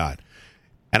question I've got.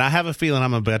 And I have a feeling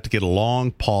I'm about to get a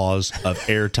long pause of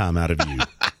airtime out of you.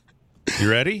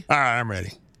 You ready? All right, I'm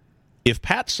ready. If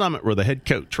Pat Summitt were the head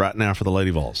coach right now for the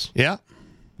Lady Vols, Yeah.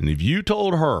 and if you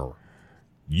told her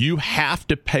you have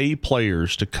to pay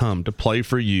players to come to play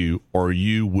for you or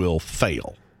you will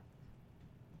fail,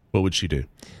 what would she do?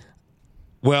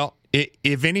 Well,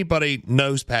 if anybody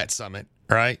knows Pat Summitt,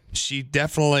 right, she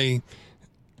definitely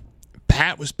 –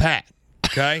 Pat was Pat,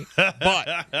 okay?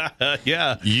 But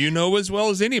Yeah. you know as well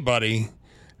as anybody,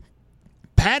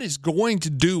 Pat is going to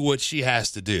do what she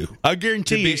has to do. I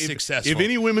guarantee to be you, successful. If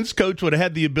any women's coach would have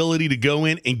had the ability to go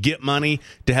in and get money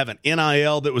to have an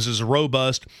NIL that was as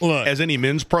robust as any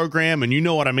men's program, and you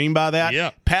know what I mean by that,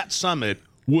 Yeah. Pat Summitt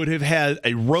would have had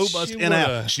a robust She NIL.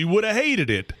 woulda. She would have hated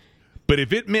it, but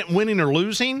if it meant winning or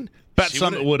losing, Pat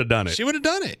Summitt would have done it. She would have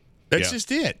done it. That's Yeah.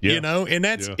 just it, Yeah. and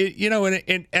that's Yeah.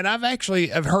 it, and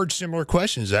I've heard similar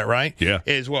questions. Is that right? Yeah.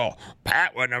 As well,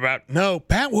 Pat wasn't about. No,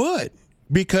 Pat would,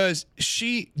 because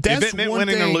that's if it meant one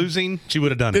winning thing, or losing, she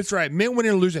would have done it. That's right, meant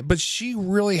winning or losing. But she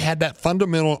really had that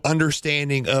fundamental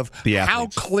understanding of The how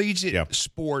athletes. collegiate Yep.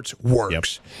 sports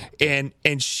works, and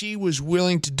she was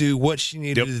willing to do what she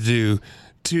needed to do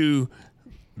to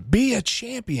be a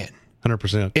champion.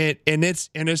 100%. And it's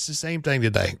the same thing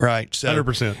today, right? So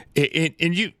 100%.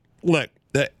 And you look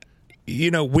that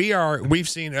we've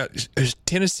seen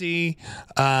Tennessee.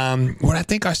 What I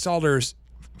think I saw, there's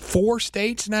 4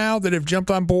 states now that have jumped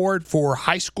on board for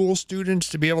high school students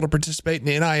to be able to participate in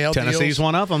the NIL. Tennessee's deals.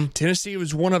 one of them. Tennessee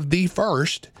was one of the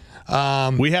first.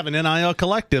 We have an NIL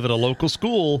collective at a local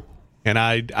school, and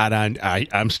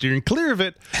I'm steering clear of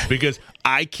it because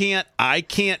I can't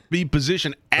be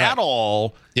positioned at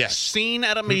all, seen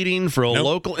at a meeting for a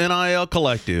local NIL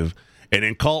collective, and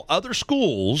then call other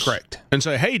schools, Correct, and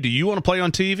say, "Hey, do you want to play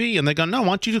on TV?" And they go, "No, why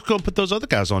don't you just go put those other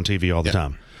guys on TV all the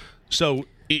time?" So,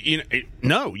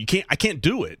 no, you can't. I can't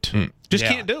do it. Just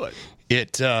can't do it.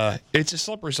 It's a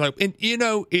slippery slope, and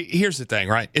here's the thing,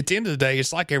 right? At the end of the day,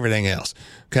 it's like everything else.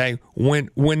 Okay,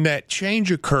 when that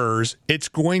change occurs, it's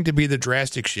going to be the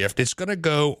drastic shift. It's going to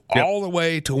go all the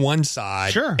way to one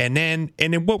side, Sure, and then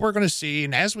what we're going to see,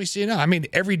 and as we see now, I mean,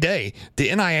 every day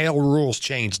the NIL rules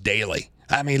change daily.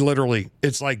 I mean, literally,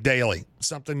 it's like daily.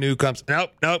 Something new comes.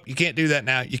 Nope, you can't do that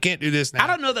now. You can't do this now. I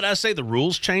don't know that I say the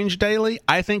rules change daily.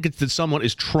 I think it's that someone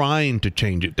is trying to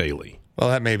change it daily. Well,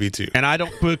 that may be too. And I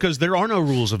don't, because there are no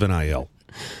rules of NIL.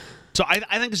 So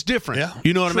I think it's different. Yeah.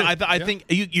 You know what I mean? I think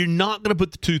you're not going to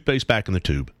put the toothpaste back in the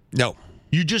tube. No.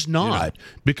 You're just not.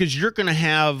 Because you're going to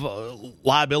have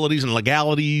liabilities and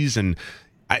legalities, and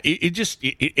it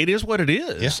is what it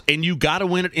is. Yeah. And you got to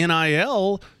win at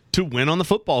NIL to win on the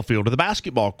football field or the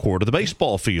basketball court or the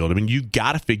baseball field. I mean, you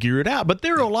got to figure it out. But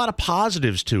there are a lot of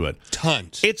positives to it.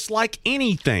 Tons. It's like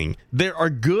anything. There are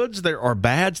goods, there are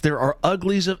bads, there are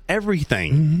uglies of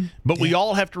everything. Mm-hmm. But we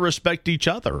all have to respect each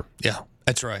other. Yeah,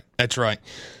 that's right. That's right.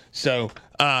 So,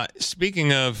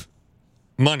 speaking of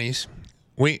monies,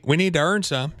 we need to earn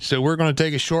some. So we're going to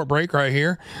take a short break right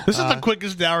here. This is the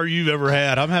quickest hour you've ever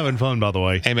had. I'm having fun, by the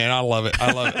way. Hey, man, I love it.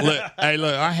 Look,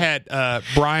 I had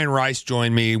Brian Rice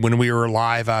join me when we were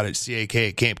live out at CAK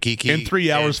at Camp Kiki. And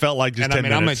 3 hours felt like just 10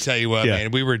 minutes. I'm going to tell you what, man,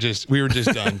 we were just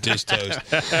done, just toast.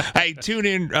 Hey, tune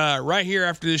in right here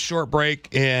after this short break.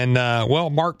 And,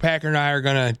 Mark Packer and I are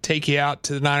going to take you out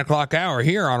to the 9 o'clock hour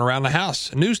here on Around the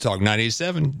House. News Talk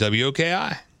 98.7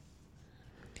 WOKI.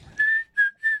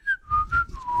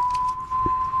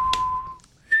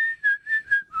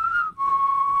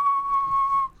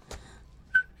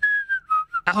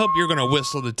 I hope you're going to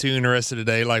whistle the tune the rest of the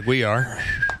day like we are.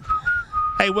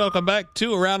 Hey, welcome back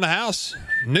to Around the House,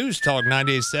 News Talk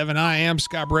 98.7. I am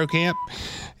Scott Brokamp.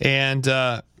 And,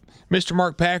 Mr.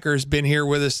 Mark Packer has been here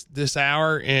with us this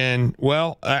hour, and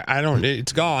well, I don't.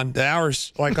 It's gone. The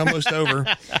hour's like almost over.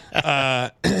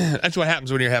 That's what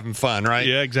happens when you're having fun, right?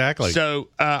 Yeah, exactly. So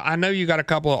I know you got a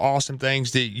couple of awesome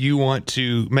things that you want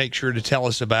to make sure to tell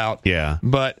us about. Yeah,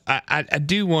 but I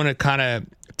do want to kind of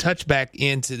touch back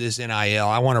into this NIL.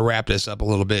 I want to wrap this up a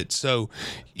little bit. So,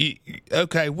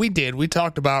 okay, we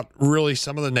talked about really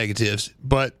some of the negatives,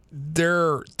 but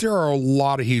there are a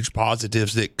lot of huge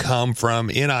positives that come from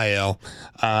NIL,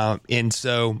 and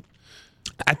so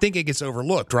I think it gets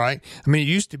overlooked, right? I mean,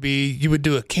 it used to be you would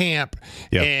do a camp,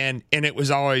 and it was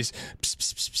always pss,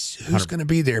 pss, pss, pss, who's going to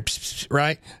be there, pss, pss,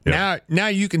 right? Yep. Now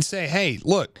you can say, hey,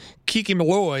 look, Kiki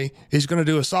Malloy is going to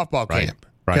do a softball camp,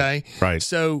 okay? Right.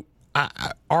 So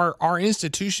our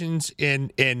institutions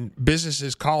in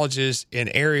businesses, colleges,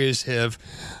 and areas have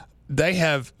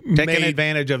taken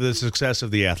advantage of the success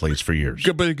of the athletes for years.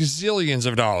 But gazillions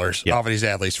of dollars off of these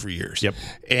athletes for years. Yep.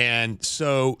 And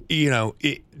so,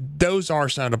 those are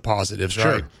some of the positives,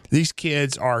 right? Sure. These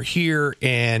kids are here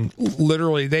and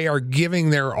literally they are giving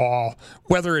their all,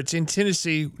 whether it's in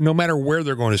Tennessee, no matter where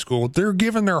they're going to school, they're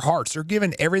giving their hearts. They're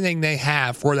giving everything they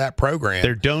have for that program.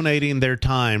 They're donating their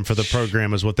time for the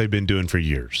program is what they've been doing for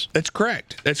years. That's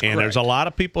correct. And there's a lot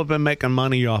of people have been making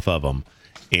money off of them.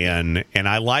 And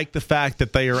I like the fact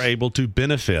that they are able to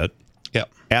benefit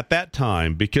at that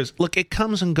time because, look, it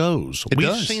comes and goes.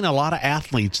 We've seen a lot of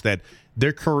athletes that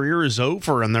their career is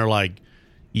over and they're like,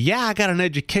 yeah, I got an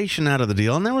education out of the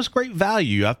deal, and that was great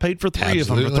value. I paid for three of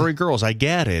them, for 3 girls. I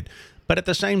get it. But at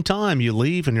the same time, you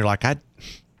leave and you're like,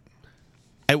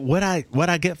 what'd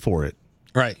I get for it?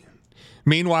 Right.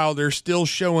 Meanwhile, they're still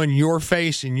showing your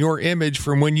face and your image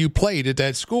from when you played at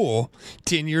that school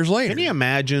 10 years later. Can you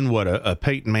imagine what a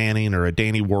Peyton Manning or a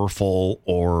Danny Werfel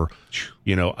or,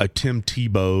 a Tim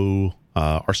Tebow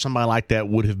or somebody like that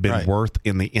would have been worth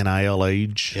in the NIL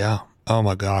age? Yeah. Oh,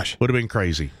 my gosh. Would have been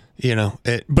crazy.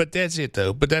 But that's it,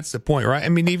 though. But that's the point, right? I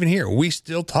mean, even here, we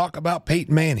still talk about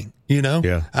Peyton Manning,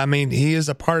 Yeah. I mean, he is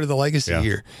a part of the legacy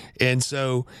here. And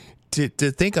so to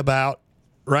think about,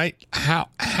 right,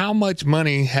 how much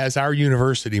money has our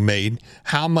university made?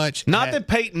 How much? Not that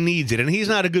Peyton needs it, and he's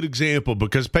not a good example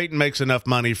because Peyton makes enough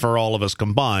money for all of us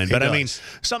combined. But I mean,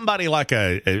 somebody like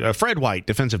a Fred White,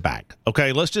 defensive back.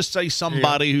 Okay, let's just say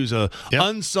somebody who's a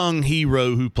unsung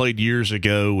hero who played years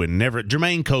ago and never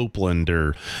Jermaine Copeland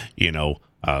or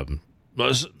I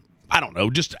don't know,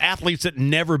 just athletes that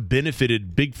never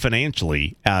benefited big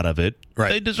financially out of it. Right.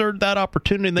 They deserved that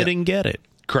opportunity and they didn't get it.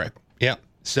 Correct. Yeah.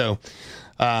 So.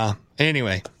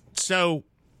 Anyway, so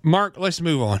Mark, let's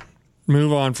move on.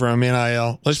 Move on from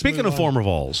NIL. Speaking of former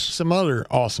Vols, some other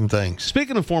awesome things.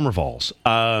 Speaking of former Vols,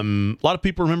 a lot of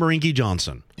people remember Inky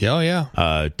Johnson.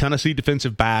 Yeah. Tennessee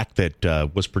defensive back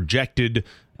that was projected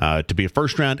to be a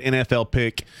first-round NFL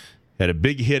pick. Had a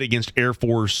big hit against Air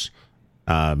Force.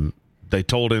 They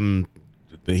told him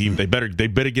they better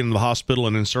get into the hospital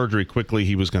and in surgery quickly.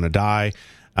 He was going to die.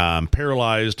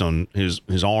 Paralyzed on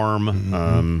his arm.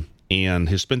 Mm-hmm. And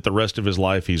has spent the rest of his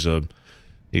life. He's a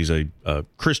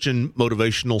Christian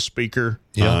motivational speaker,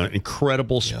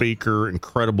 incredible speaker,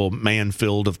 incredible man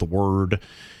filled of the word.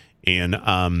 And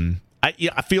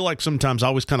I feel like sometimes I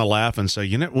always kind of laugh and say,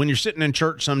 when you're sitting in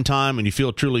church sometime and you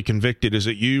feel truly convicted, is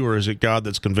it you or is it God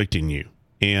that's convicting you?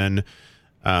 And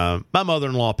my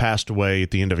mother-in-law passed away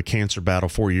at the end of a cancer battle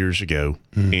 4 years ago,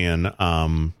 and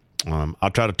I'll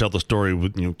try to tell the story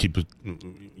with keep it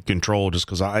control just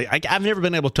because I've never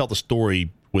been able to tell the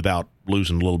story without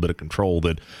losing a little bit of control.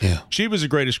 That she was the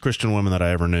greatest Christian woman that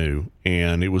I ever knew,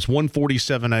 and it was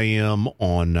 1:47 a.m.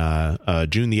 on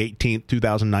June the 18th,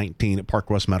 2019 at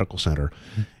Park West Medical Center,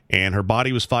 and her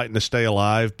body was fighting to stay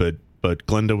alive, but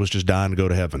Glenda was just dying to go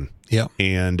to heaven. Yeah,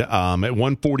 and at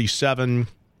 1:47,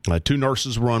 2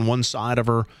 nurses were on one side of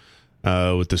her.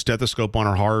 With the stethoscope on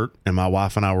her heart, and my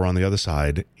wife and I were on the other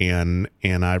side, and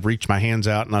I reached my hands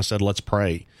out and I said, let's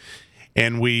pray.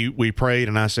 And we prayed,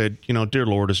 and I said, dear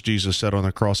Lord, as Jesus said on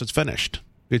the cross, it's finished.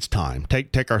 It's time.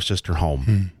 Take our sister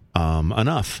home.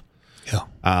 Enough. Yeah.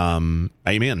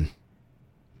 Amen.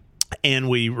 And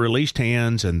we released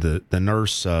hands, and the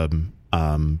nurse, put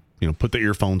the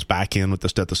earphones back in with the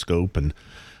stethoscope and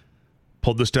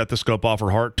pulled the stethoscope off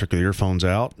her heart, took the earphones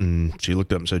out, and she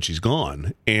looked up and said she's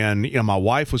gone. And my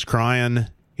wife was crying,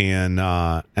 and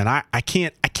I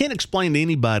can't explain to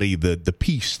anybody the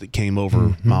peace that came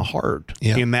over my heart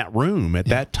in that room at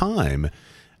that time.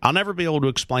 I'll never be able to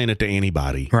explain it to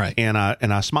anybody. Right. And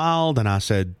I smiled and I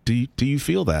said, do you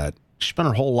feel that? She spent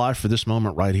her whole life for this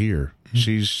moment right here.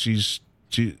 She's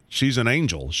an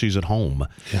angel. She's at home.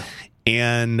 Yeah.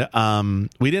 And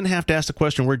we didn't have to ask the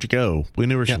question, where'd you go? We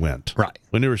knew where she went. Right.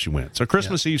 We knew where she went. So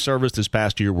Christmas Eve service this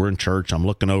past year, we're in church. I'm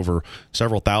looking over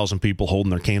several thousand people holding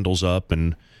their candles up.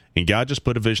 And God just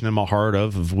put a vision in my heart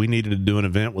of we needed to do an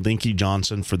event with Inky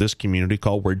Johnson for this community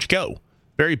called Where'd You Go?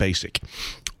 Very basic.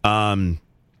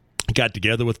 Got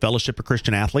together with Fellowship of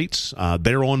Christian Athletes.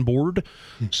 They're on board.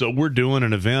 So we're doing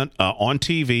an event on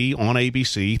TV, on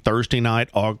ABC, Thursday night,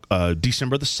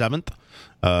 December the 7th.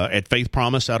 At Faith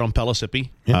Promise out on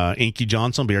Pellissippi. Inky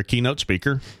Johnson will be our keynote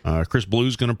speaker. Chris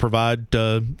Blue's going to provide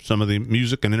some of the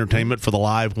music and entertainment for the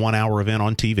live 1-hour event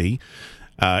on TV.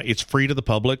 It's free to the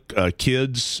public.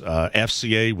 Kids,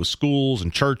 FCA with schools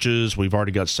and churches. We've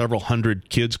already got several hundred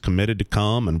kids committed to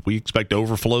come, and we expect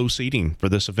overflow seating for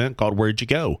this event called Where'd You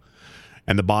Go?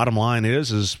 And the bottom line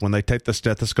is when they take the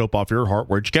stethoscope off your heart,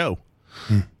 where'd you go?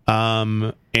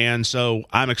 And so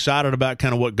I'm excited about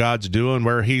kind of what God's doing,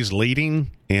 where he's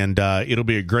leading, and it'll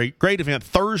be a great event.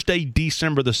 Thursday,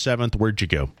 December the 7th. Where'd you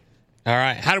go? All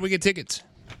right. How do we get tickets?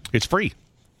 It's free.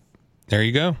 There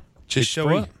you go. Just show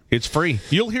up. It's free.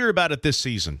 You'll hear about it this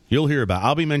season.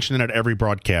 I'll be mentioning it at every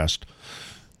broadcast.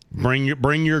 Bring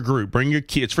your group. Bring your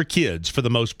kids. For kids, for the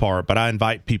most part, but I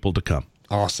invite people to come.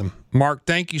 Awesome. Mark,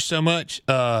 thank you so much.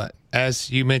 As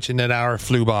you mentioned, that hour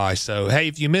flew by. So, hey,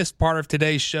 if you missed part of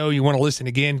today's show, you want to listen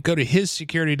again, go to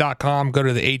hissecurity.com, go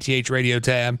to the ATH radio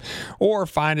tab, or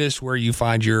find us where you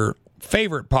find your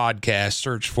favorite podcast.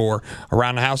 Search for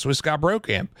Around the House with Scott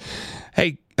Brokamp.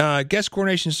 Hey, guest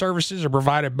coordination services are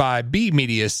provided by B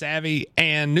Media Savvy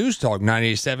and News Talk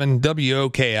 98.7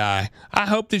 WOKI. I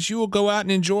hope that you will go out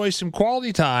and enjoy some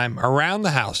quality time around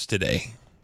the house today.